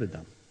deserted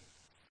them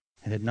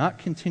and had not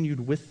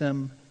continued with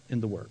them in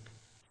the work.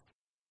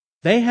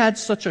 They had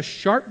such a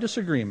sharp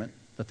disagreement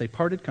that they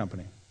parted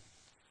company.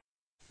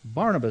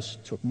 Barnabas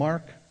took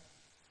Mark,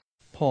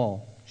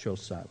 Paul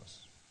chose Silas.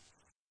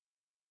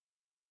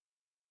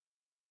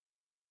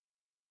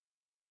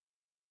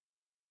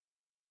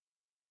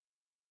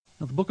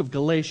 Now, the book of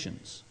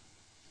Galatians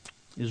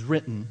is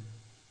written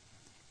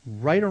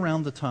right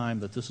around the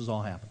time that this is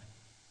all happening.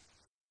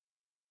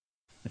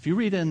 If you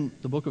read in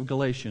the book of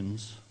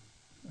Galatians,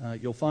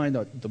 you'll find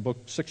that the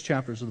 6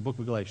 chapters of the book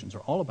of Galatians are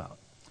all about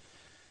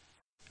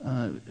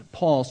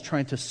Paul's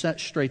trying to set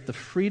straight the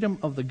freedom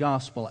of the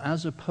gospel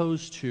as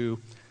opposed to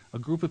a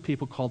group of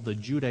people called the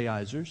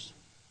Judaizers.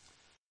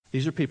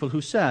 These are people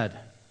who said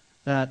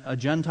that a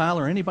Gentile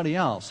or anybody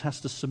else has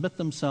to submit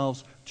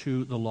themselves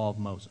to the law of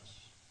Moses.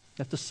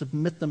 They have to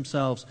submit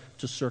themselves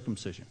to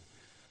circumcision.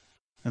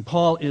 And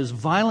Paul is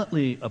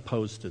violently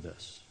opposed to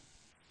this.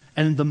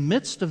 And in the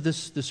midst of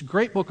this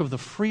great book of the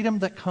freedom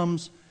that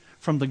comes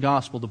from the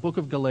gospel, the book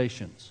of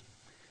Galatians,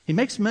 he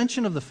makes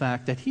mention of the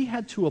fact that he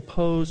had to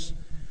oppose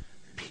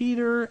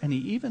Peter, and he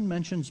even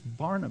mentions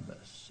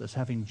Barnabas as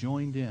having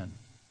joined in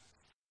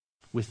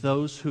with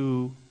those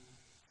who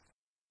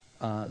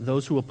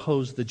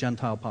oppose the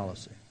Gentile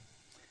policy.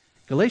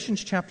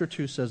 Galatians chapter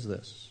 2 says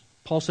this.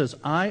 Paul says,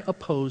 I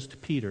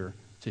opposed Peter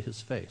to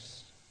his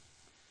face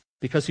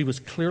because he was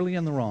clearly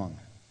in the wrong,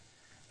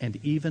 and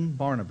even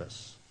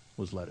Barnabas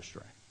was led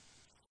astray.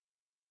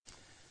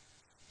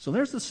 So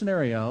there's the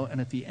scenario,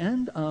 and at the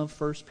end of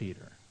 1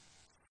 Peter,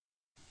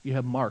 you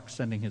have Mark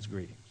sending his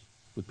greetings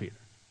with Peter.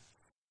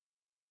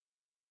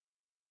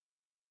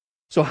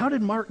 So how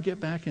did Mark get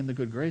back in the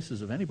good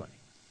graces of anybody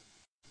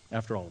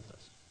after all of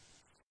this?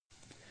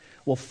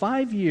 Well,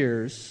 5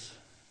 years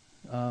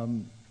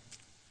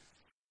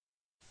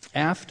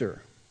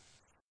after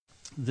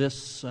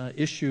this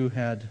issue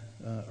had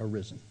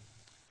arisen,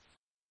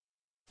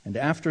 and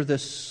after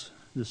this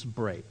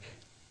break,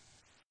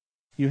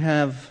 you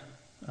have,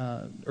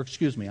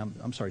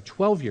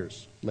 12 years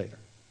later,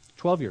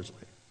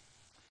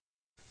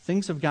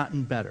 things have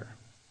gotten better.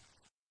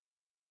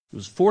 It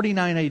was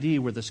 49 AD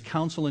where this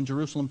council in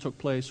Jerusalem took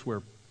place,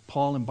 where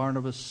Paul and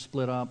Barnabas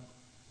split up.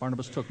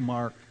 Barnabas took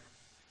Mark,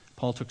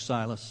 Paul took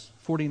Silas.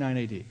 49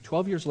 AD.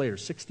 12 years later,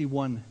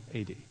 61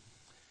 AD.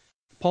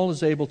 Paul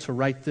is able to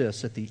write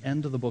this at the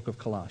end of the book of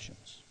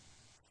Colossians.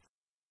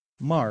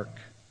 Mark,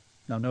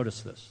 now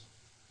notice this,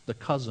 the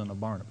cousin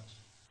of Barnabas.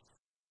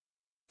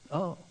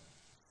 Oh.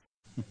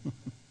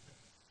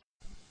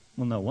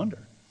 Well, no wonder.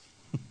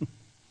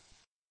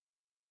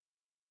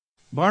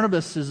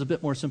 Barnabas is a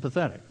bit more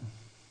sympathetic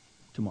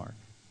to Mark.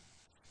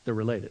 They're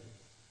related.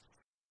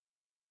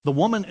 The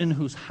woman in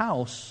whose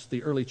house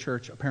the early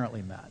church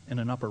apparently met, in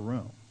an upper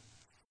room,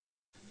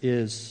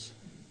 is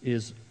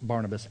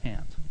Barnabas'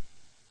 aunt,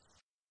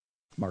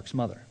 Mark's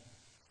mother.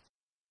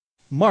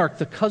 Mark,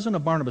 the cousin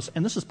of Barnabas,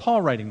 and this is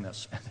Paul writing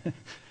this,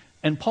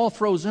 and Paul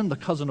throws in the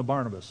cousin of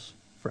Barnabas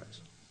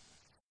phrase,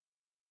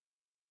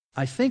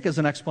 I think as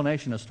an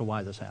explanation as to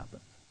why this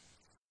happened.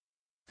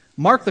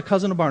 Mark, the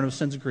cousin of Barnabas,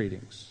 sends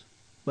greetings,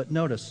 but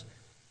notice,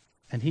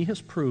 and he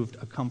has proved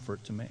a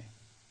comfort to me.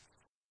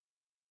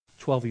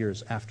 12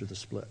 years after the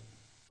split.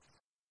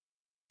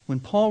 When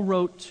Paul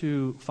wrote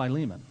to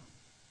Philemon,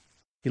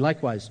 he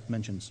likewise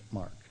mentions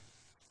Mark.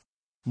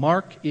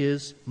 Mark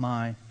is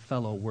my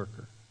fellow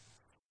worker.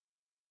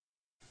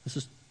 This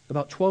is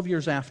about 12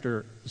 years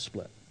after the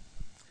split.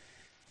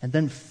 And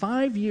then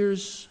 5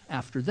 years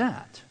after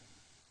that,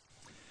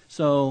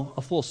 so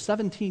a full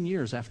 17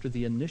 years after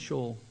the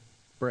initial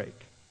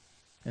break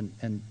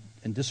and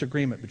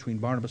disagreement between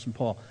Barnabas and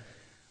Paul,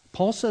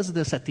 Paul says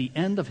this at the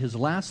end of his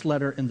last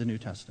letter in the New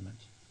Testament.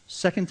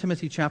 2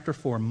 Timothy chapter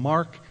 4,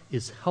 Mark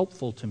is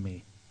helpful to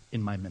me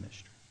in my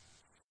ministry.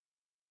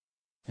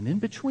 And in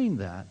between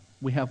that,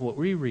 we have what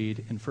we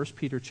read in 1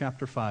 Peter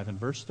chapter 5 and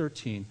verse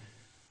 13.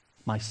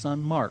 My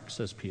son Mark,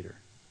 says Peter,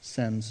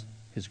 sends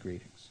his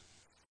greetings.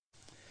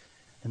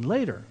 And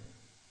later,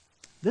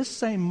 this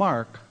same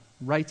Mark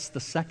writes the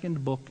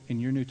second book in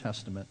your New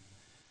Testament,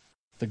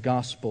 the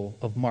Gospel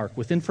of Mark,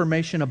 with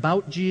information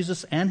about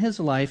Jesus and his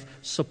life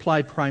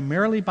supplied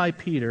primarily by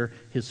Peter,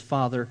 his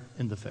father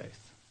in the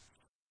faith.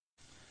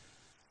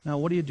 Now,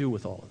 what do you do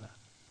with all of that?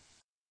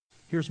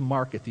 Here's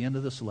Mark at the end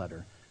of this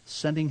letter,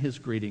 sending his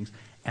greetings,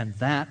 and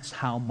that's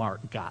how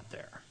Mark got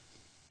there.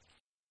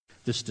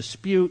 This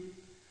dispute,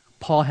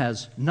 Paul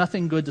has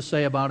nothing good to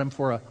say about him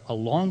for a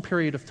long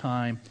period of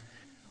time,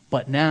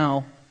 but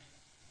now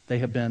they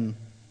have been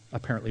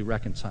apparently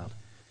reconciled.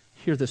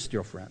 Hear this,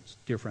 dear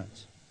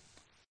friends.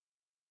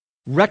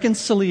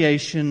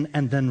 Reconciliation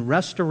and then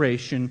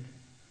restoration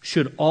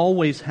should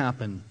always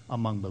happen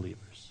among believers.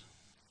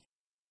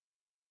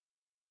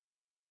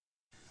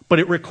 But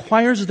it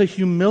requires the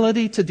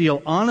humility to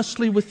deal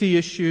honestly with the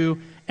issue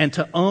and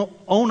to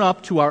own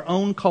up to our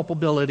own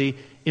culpability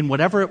in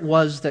whatever it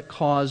was that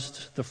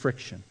caused the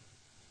friction.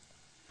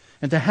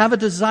 And to have a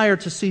desire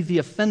to see the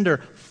offender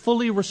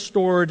fully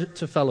restored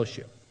to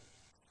fellowship.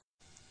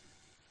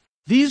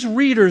 These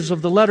readers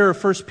of the letter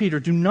of 1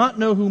 Peter do not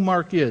know who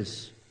Mark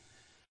is.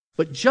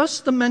 But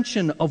just the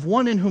mention of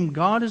one in whom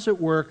God is at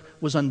work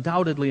was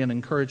undoubtedly an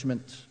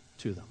encouragement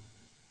to them.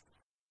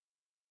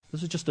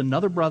 This is just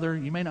another brother.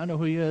 You may not know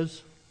who he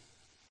is,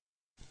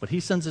 but he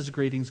sends his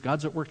greetings.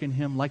 God's at work in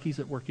him like he's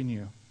at work in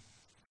you.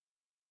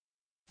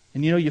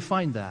 And you know, you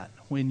find that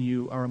when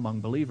you are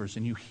among believers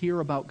and you hear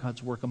about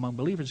God's work among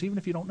believers, even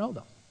if you don't know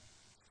them.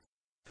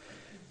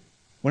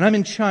 When I'm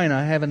in China,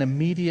 I have an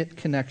immediate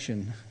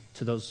connection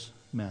to those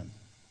men.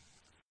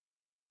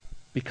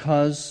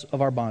 because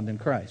of our bond in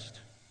Christ.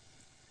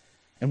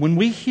 And when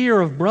we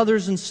hear of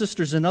brothers and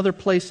sisters in other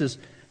places,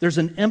 there's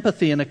an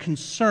empathy and a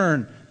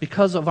concern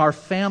because of our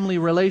family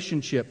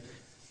relationship,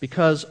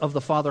 because of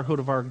the fatherhood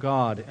of our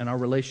God and our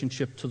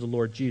relationship to the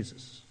Lord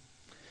Jesus.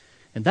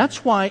 And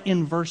that's why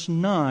in verse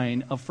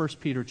 9 of 1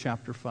 Peter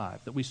chapter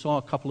 5 that we saw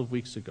a couple of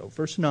weeks ago,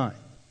 verse 9,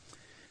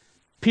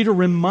 Peter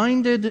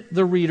reminded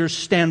the readers,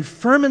 stand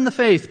firm in the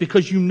faith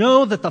because you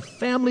know that the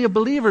family of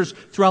believers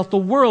throughout the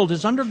world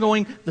is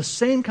undergoing the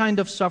same kind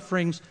of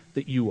sufferings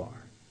that you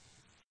are.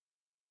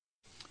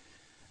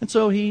 And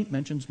so he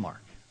mentions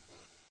Mark.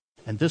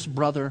 And this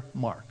brother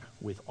Mark,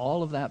 with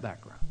all of that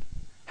background,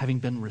 having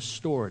been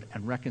restored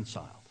and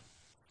reconciled,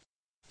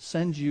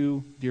 sends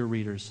you, dear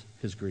readers,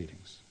 his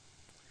greetings.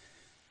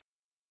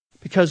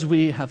 Because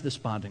we have this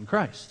bond in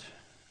Christ.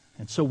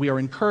 And so we are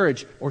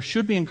encouraged, or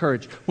should be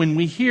encouraged, when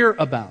we hear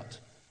about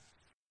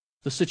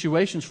the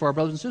situations for our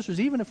brothers and sisters,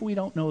 even if we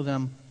don't know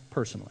them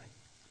personally.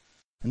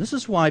 And this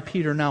is why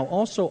Peter now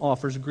also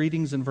offers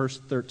greetings in verse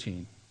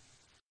 13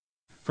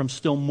 from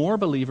still more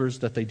believers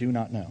that they do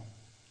not know.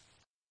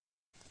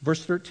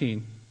 Verse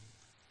 13,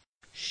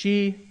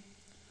 she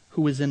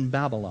who is in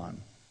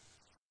Babylon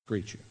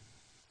greets you.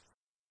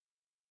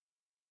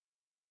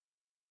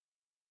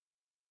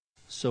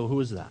 So who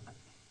is that?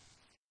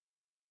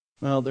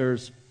 Well,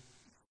 there's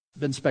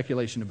been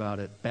speculation about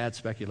it, bad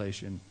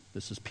speculation.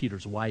 This is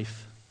Peter's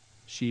wife,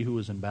 she who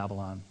is in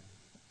Babylon.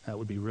 That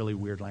would be really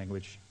weird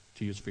language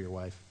to use for your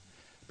wife.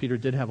 Peter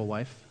did have a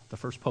wife. The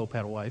first pope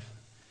had a wife.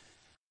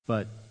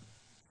 But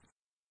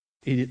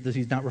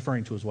he's not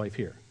referring to his wife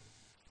here.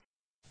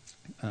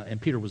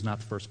 And Peter was not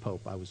the first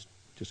pope. I was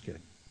just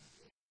kidding.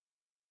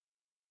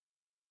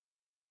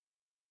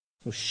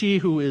 So she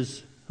who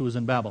is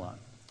in Babylon.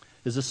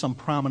 Is this some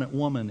prominent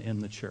woman in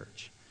the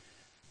church?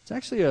 It's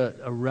actually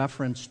a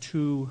reference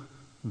to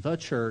the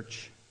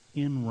church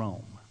in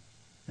Rome.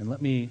 And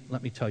let me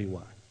tell you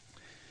why.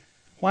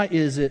 Why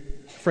is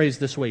it phrased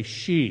this way,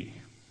 she,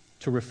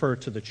 to refer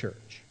to the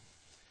church?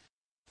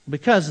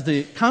 Because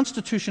the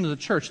constitution of the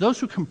church, those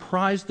who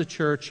comprise the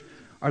church,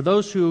 are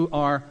those who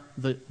are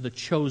the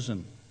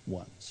chosen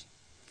ones.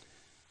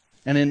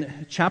 And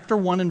in chapter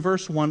 1 and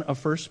verse 1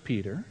 of 1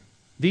 Peter,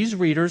 these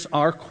readers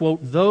are, quote,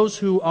 those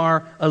who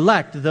are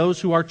elect,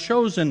 those who are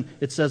chosen,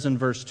 it says in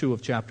verse 2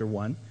 of chapter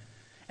 1.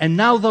 And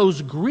now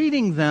those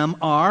greeting them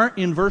are,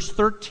 in verse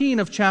 13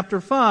 of chapter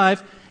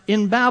 5,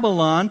 in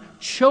Babylon,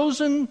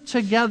 chosen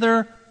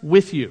together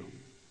with you.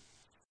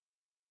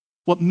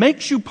 What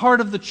makes you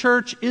part of the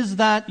church is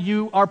that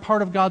you are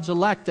part of God's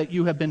elect, that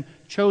you have been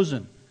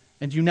chosen.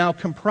 And you now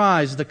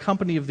comprise the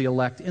company of the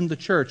elect in the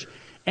church.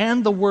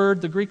 And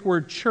the Greek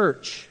word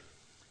church,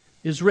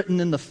 is written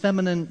in the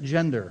feminine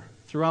gender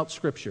throughout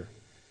Scripture.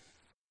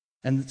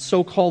 And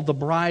so called the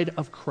bride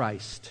of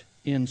Christ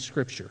in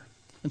Scripture.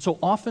 And so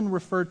often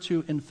referred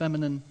to in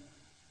feminine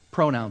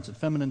pronouns, in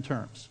feminine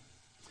terms.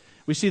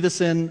 We see this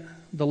in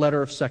the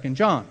letter of 2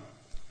 John.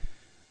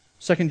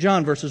 2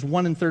 John verses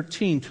 1 and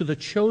 13, to the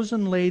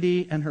chosen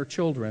lady and her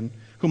children,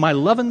 whom I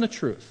love in the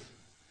truth,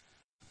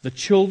 the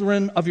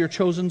children of your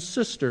chosen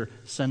sister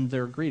send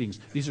their greetings.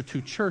 These are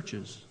two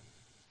churches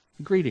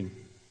greeting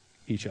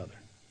each other.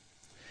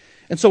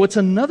 And so it's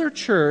another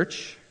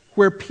church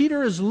where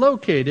Peter is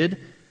located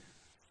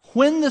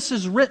when this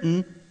is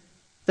written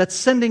that's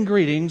sending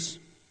greetings.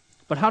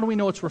 But how do we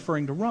know it's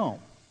referring to Rome?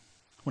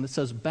 When it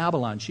says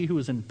Babylon, she who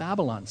is in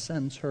Babylon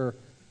sends her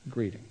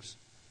greetings.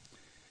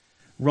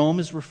 Rome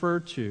is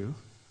referred to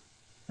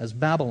as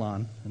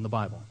Babylon in the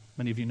Bible.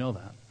 Many of you know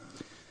that.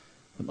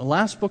 In the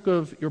last book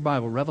of your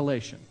Bible,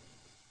 Revelation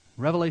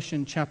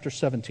chapter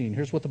 17,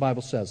 here's what the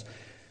Bible says.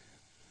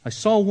 I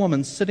saw a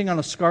woman sitting on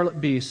a scarlet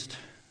beast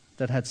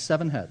that had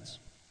 7 heads.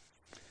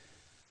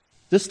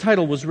 This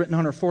title was written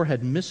on her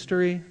forehead,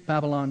 Mystery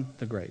Babylon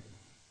the Great.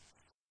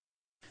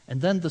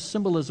 And then the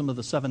symbolism of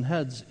the 7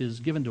 heads is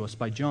given to us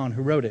by John,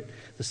 who wrote it.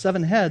 The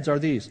 7 heads are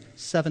these,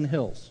 7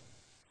 hills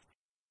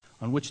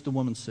on which the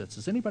woman sits.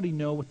 Does anybody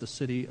know what the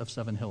city of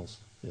 7 hills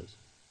is?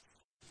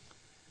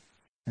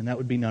 And that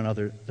would be none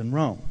other than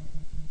Rome.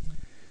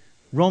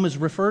 Rome is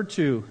referred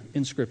to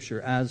in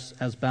Scripture as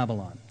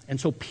Babylon. And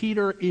so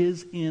Peter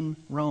is in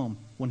Rome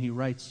when he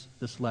writes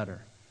this letter.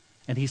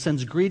 And he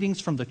sends greetings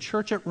from the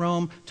church at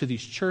Rome to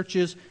these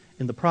churches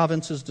in the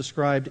provinces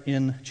described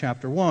in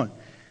chapter 1.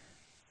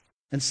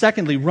 And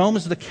secondly, Rome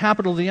is the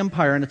capital of the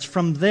empire, and it's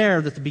from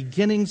there that the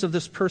beginnings of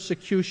this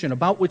persecution,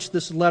 about which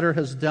this letter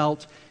has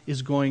dealt,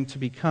 is going to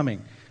be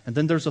coming. And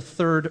then there's a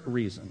third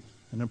reason,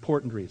 an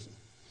important reason.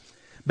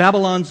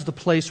 Babylon's the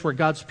place where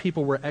God's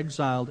people were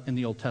exiled in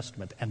the Old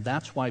Testament, and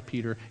that's why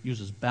Peter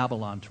uses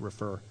Babylon to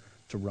refer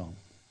to Rome.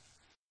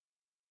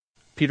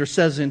 Peter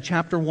says in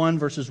chapter 1,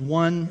 verse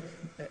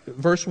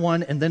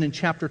 1, and then in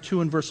chapter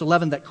 2 and verse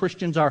 11 that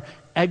Christians are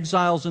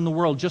exiles in the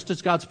world, just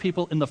as God's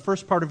people in the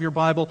first part of your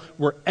Bible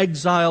were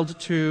exiled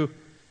to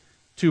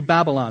to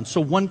Babylon.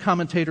 So one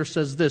commentator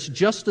says this: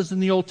 just as in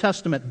the Old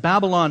Testament,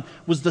 Babylon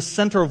was the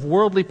center of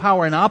worldly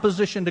power in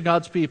opposition to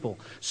God's people,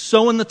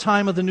 so in the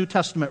time of the New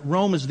Testament,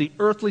 Rome is the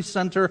earthly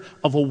center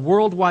of a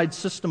worldwide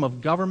system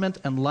of government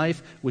and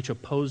life which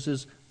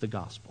opposes the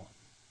gospel.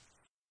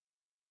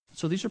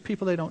 So these are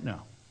people they don't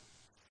know.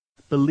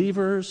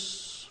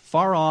 Believers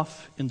far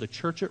off in the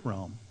church at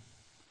Rome.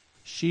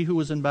 She who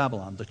is in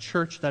Babylon, the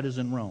church that is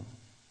in Rome,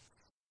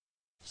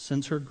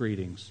 sends her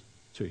greetings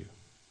to you.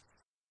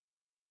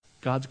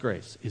 God's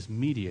grace is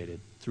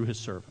mediated through his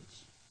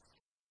servants,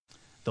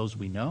 those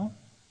we know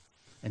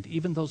and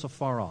even those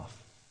afar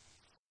off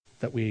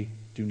that we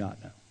do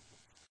not know.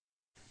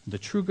 The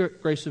true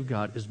grace of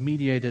God is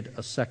mediated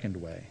a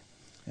second way,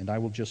 and I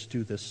will just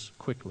do this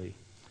quickly.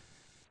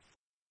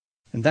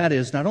 And that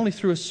is not only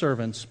through his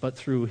servants, but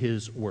through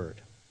his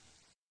word.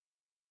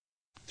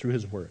 Through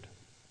his word.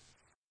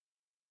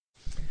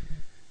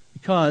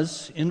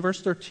 Because in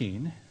verse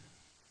 13,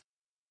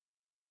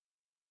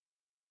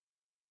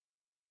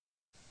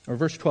 or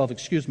verse 12,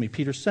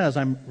 Peter says,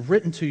 I'm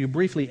written to you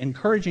briefly,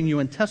 encouraging you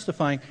and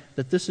testifying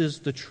that this is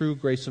the true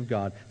grace of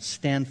God.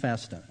 Stand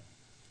fast in it.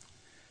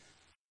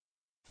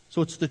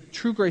 So it's the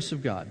true grace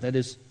of God that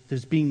is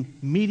being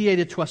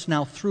mediated to us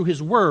now through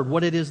his word,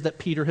 what it is that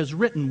Peter has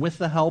written with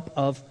the help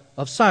of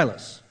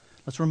Silas.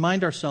 Let's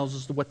remind ourselves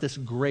as to what this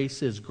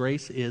grace is.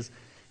 Grace is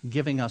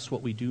giving us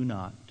what we do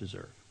not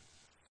deserve.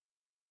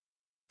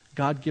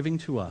 God giving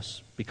to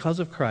us, because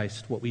of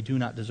Christ, what we do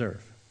not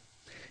deserve.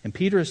 And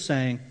Peter is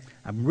saying,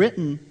 I've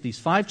written these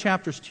 5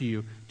 chapters to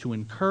you to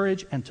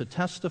encourage and to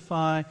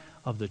testify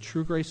of the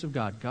true grace of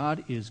God.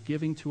 God is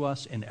giving to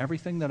us in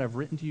everything that I've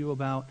written to you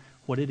about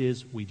what it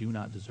is we do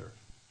not deserve.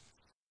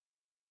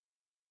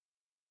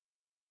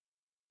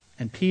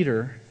 And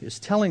Peter is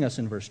telling us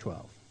in verse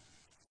 12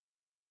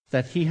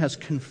 that he has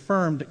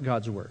confirmed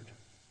God's word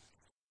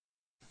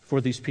for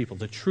these people.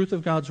 The truth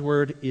of God's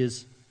word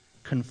is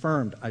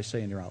confirmed, I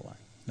say in your outline.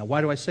 Now,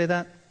 why do I say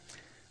that?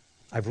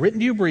 I've written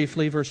to you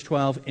briefly, verse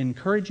 12,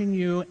 encouraging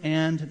you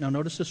and, now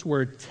notice this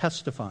word,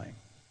 testifying,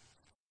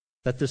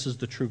 that this is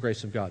the true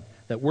grace of God.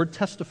 That word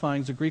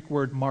testifying is a Greek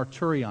word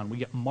marturion. We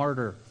get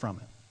martyr from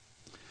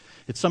it.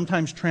 It's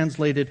sometimes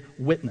translated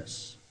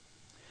witness.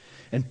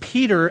 And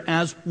Peter,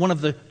 as one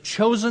of the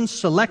chosen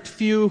select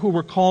few who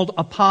were called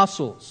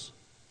apostles,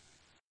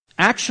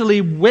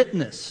 actually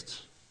witnessed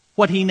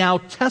what he now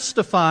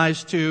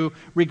testifies to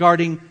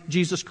regarding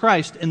Jesus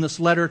Christ in this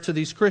letter to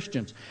these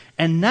Christians.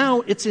 And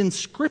now it's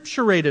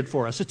inscripturated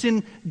for us. It's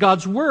in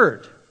God's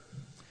Word.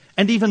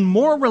 And even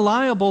more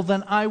reliable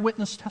than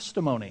eyewitness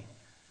testimony.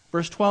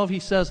 Verse 12, he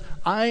says,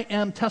 I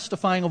am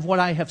testifying of what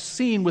I have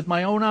seen with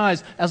my own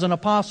eyes as an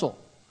apostle.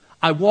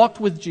 I walked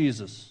with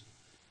Jesus.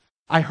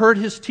 I heard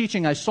his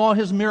teaching. I saw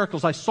his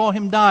miracles. I saw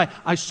him die.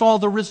 I saw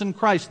the risen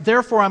Christ.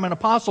 Therefore, I'm an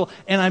apostle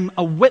and I'm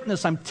a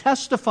witness. I'm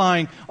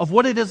testifying of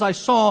what it is I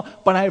saw,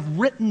 but I've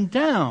written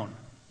down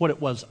what it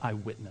was I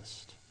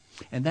witnessed.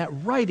 And that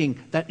writing,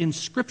 that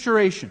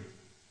inscripturation,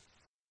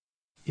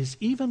 is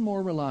even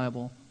more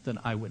reliable than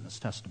eyewitness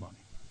testimony.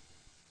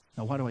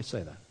 Now, why do I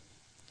say that?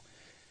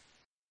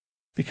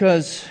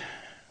 Because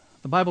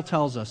the Bible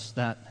tells us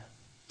that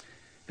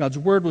God's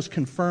word was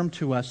confirmed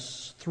to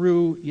us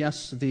through,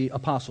 yes, the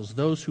apostles,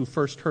 those who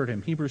first heard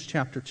him. Hebrews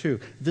chapter 2.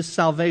 This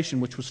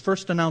salvation, which was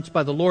first announced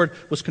by the Lord,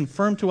 was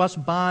confirmed to us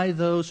by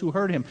those who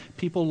heard him,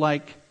 people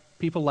like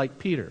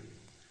Peter.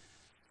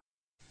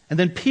 And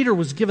then Peter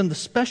was given the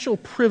special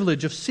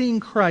privilege of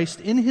seeing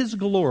Christ in his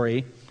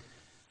glory.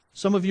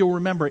 Some of you will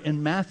remember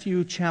in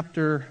Matthew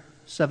chapter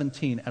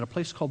 17 at a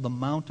place called the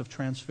Mount of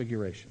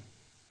Transfiguration.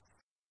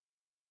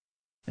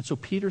 And so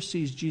Peter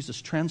sees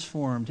Jesus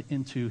transformed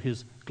into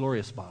his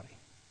glorious body.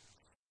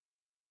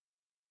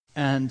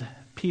 And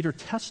Peter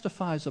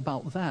testifies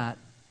about that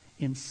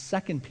in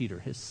 2 Peter,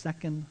 his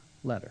second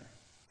letter.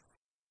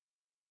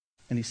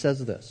 And he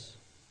says this: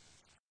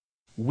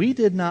 we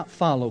did not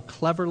follow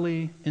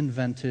cleverly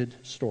invented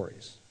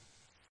stories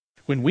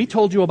when we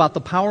told you about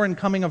the power and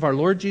coming of our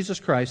Lord Jesus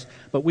Christ,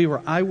 but we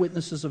were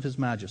eyewitnesses of his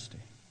majesty.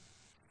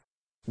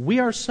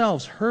 We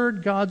ourselves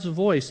heard God's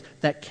voice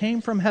that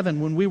came from heaven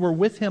when we were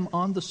with him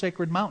on the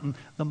sacred mountain,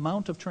 the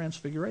Mount of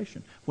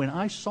Transfiguration. When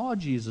I saw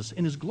Jesus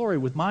in his glory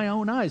with my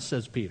own eyes,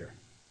 says Peter.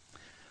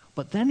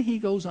 But then he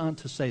goes on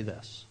to say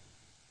this: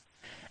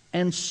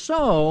 and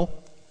so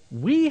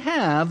we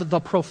have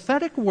the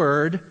prophetic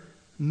word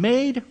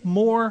made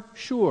more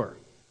sure.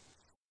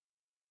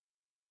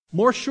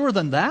 More sure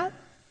than that?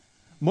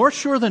 More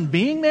sure than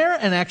being there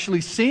and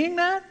actually seeing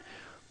that?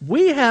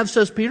 We have,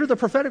 says Peter, the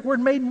prophetic word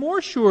made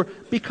more sure,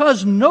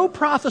 because no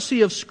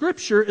prophecy of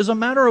Scripture is a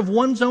matter of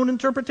one's own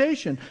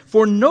interpretation.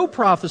 For no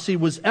prophecy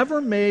was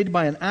ever made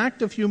by an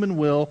act of human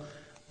will,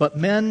 but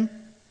men,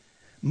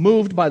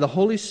 moved by the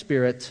Holy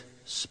Spirit,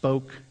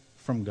 spoke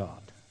from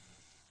God.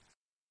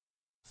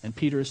 And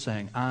Peter is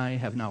saying, I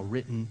have now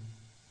written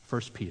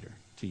 1 Peter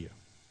to you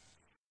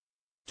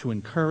to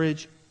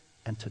encourage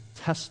and to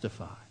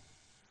testify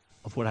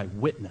of what I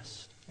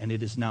witnessed. And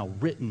it is now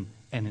written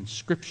and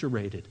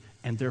inscripturated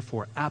and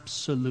therefore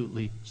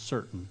absolutely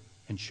certain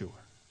and sure.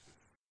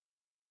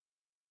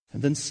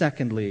 And then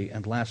secondly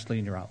and lastly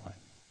in your outline,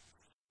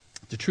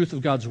 the truth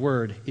of God's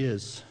Word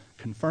is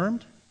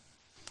confirmed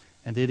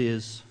and it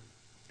is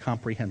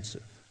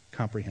comprehensive.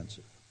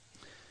 Comprehensive.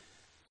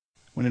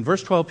 When in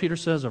verse 12 Peter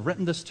says, I've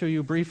written this to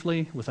you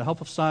briefly with the help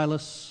of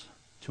Silas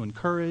to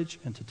encourage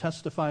and to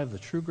testify of the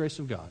true grace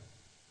of God,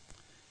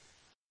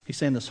 he's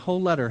saying this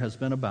whole letter has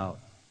been about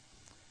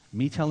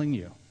me telling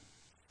you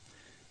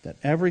that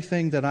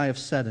everything that I have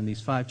said in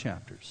these 5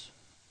 chapters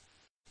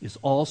is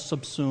all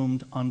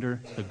subsumed under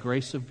the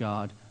grace of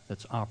God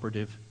that's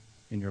operative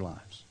in your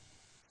lives.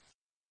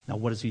 Now,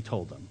 what has he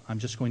told them? I'm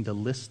just going to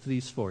list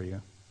these for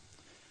you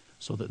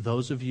so that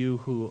those of you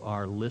who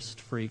are list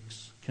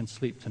freaks can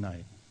sleep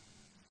tonight.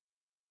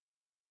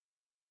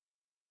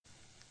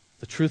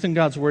 The truth in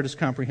God's Word is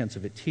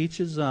comprehensive. It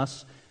teaches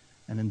us,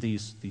 and in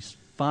these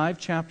 5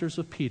 chapters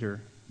of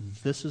Peter,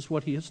 this is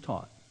what he has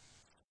taught.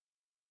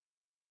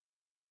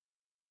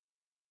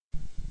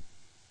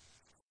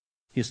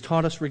 He has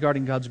taught us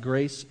regarding God's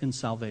grace in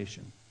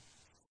salvation.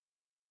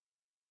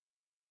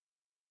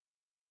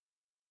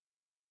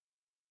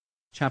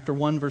 Chapter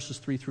 1, verses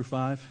 3 through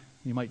 5.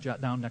 You might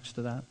jot down next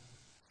to that.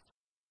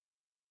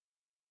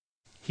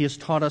 He has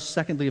taught us,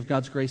 secondly, of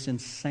God's grace in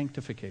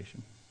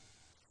sanctification.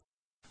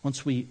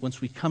 Once we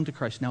come to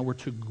Christ, now we're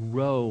to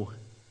grow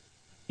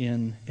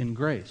in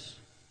grace.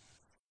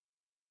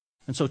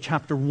 And so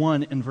chapter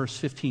 1 and verse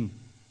 15,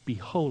 be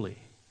holy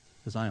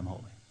as I am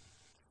holy.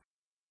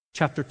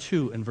 Chapter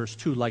 2 and verse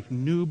 2, like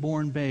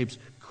newborn babes,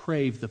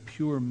 crave the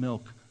pure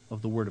milk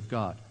of the Word of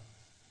God,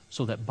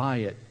 so that by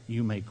it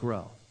you may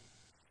grow.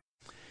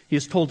 He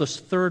has told us,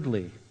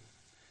 thirdly,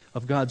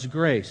 of God's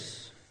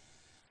grace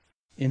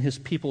in His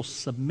people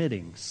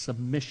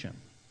submission.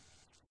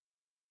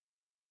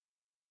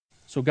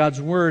 So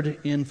God's Word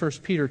in 1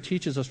 Peter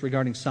teaches us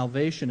regarding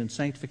salvation and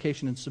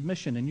sanctification and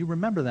submission. And you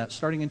remember that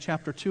starting in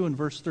chapter 2 and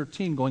verse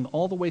 13, going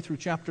all the way through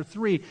chapter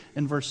 3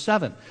 and verse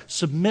 7.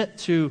 Submit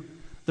to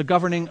the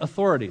governing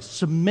authorities.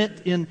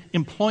 Submit in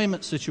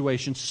employment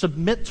situations.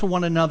 Submit to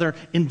one another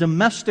in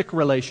domestic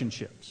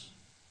relationships.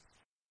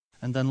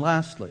 And then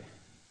lastly,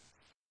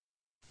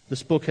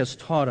 this book has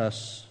taught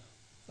us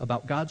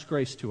about God's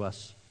grace to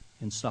us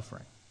in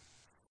suffering.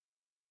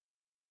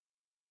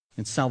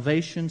 In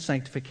salvation,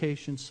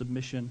 sanctification,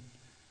 submission,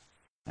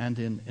 and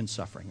in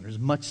suffering. There's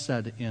much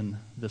said in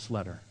this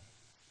letter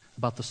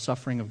about the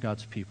suffering of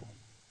God's people.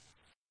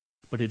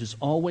 But it is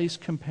always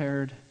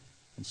compared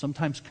and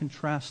sometimes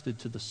contrasted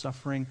to the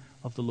suffering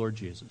of the Lord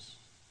Jesus.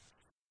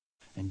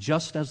 And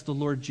just as the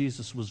Lord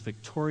Jesus was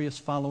victorious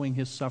following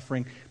His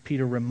suffering,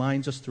 Peter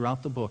reminds us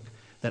throughout the book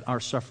that our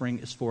suffering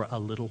is for a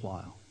little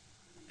while,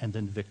 and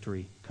then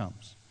victory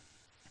comes.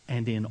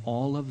 And in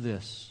all of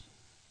this,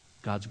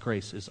 God's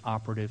grace is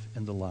operative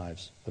in the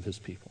lives of His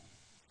people.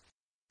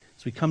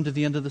 As we come to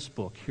the end of this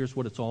book, here's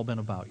what it's all been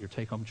about, your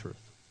take-home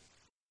truth.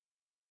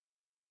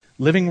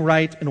 Living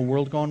right in a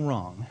world gone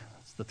wrong,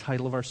 that's the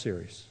title of our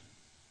series,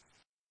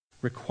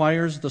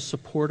 requires the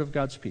support of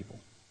God's people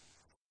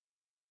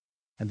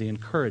and the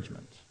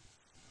encouragement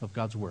of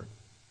God's Word.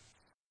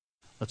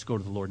 Let's go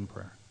to the Lord in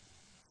prayer.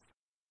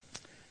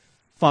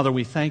 Father,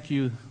 we thank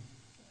you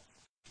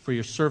for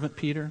your servant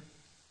Peter,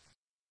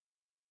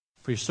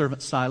 for your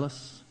servant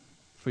Silas,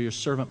 for your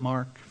servant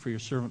Mark, for your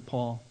servant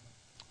Paul.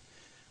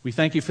 We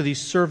thank you for these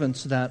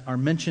servants that are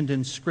mentioned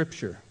in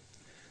Scripture,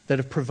 that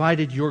have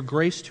provided your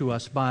grace to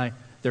us by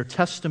their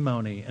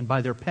testimony and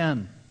by their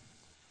pen,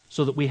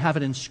 so that we have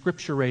it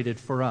inscripturated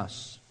for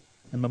us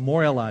and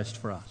memorialized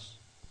for us.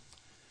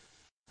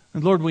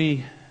 And Lord,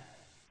 we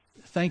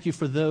thank you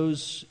for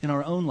those in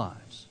our own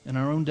lives, in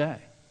our own day,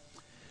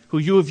 who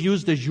you have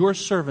used as your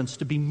servants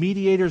to be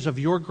mediators of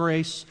your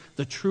grace,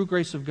 the true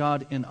grace of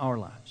God in our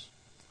lives.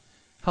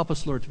 Help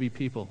us, Lord, to be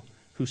people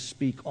who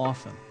speak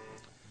often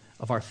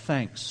of our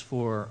thanks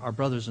for our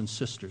brothers and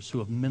sisters who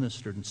have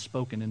ministered and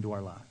spoken into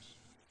our lives.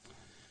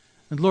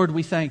 And Lord,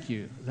 we thank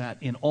you that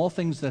in all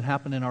things that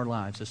happen in our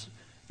lives, as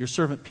your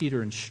servant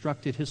Peter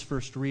instructed his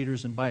first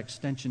readers and by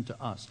extension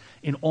to us,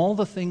 in all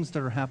the things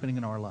that are happening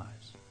in our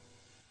lives,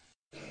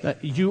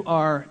 that you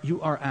are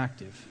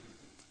active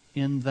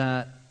in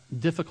that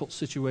difficult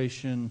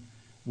situation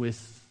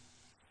with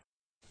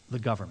the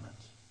government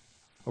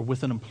or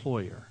with an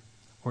employer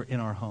or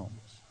in our homes,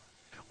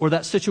 or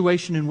that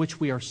situation in which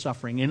we are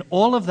suffering. In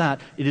all of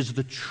that, it is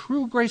the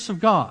true grace of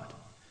God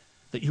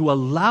that you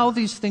allow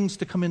these things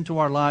to come into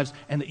our lives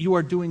and that you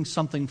are doing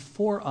something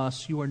for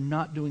us. You are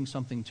not doing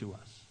something to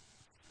us.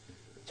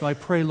 So I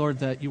pray, Lord,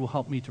 that you will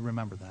help me to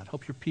remember that.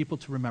 Help your people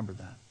to remember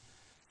that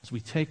as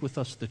we take with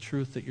us the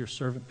truth that your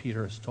servant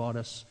Peter has taught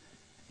us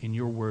in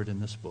your word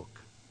in this book.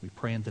 We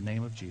pray in the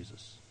name of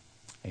Jesus.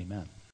 Amen.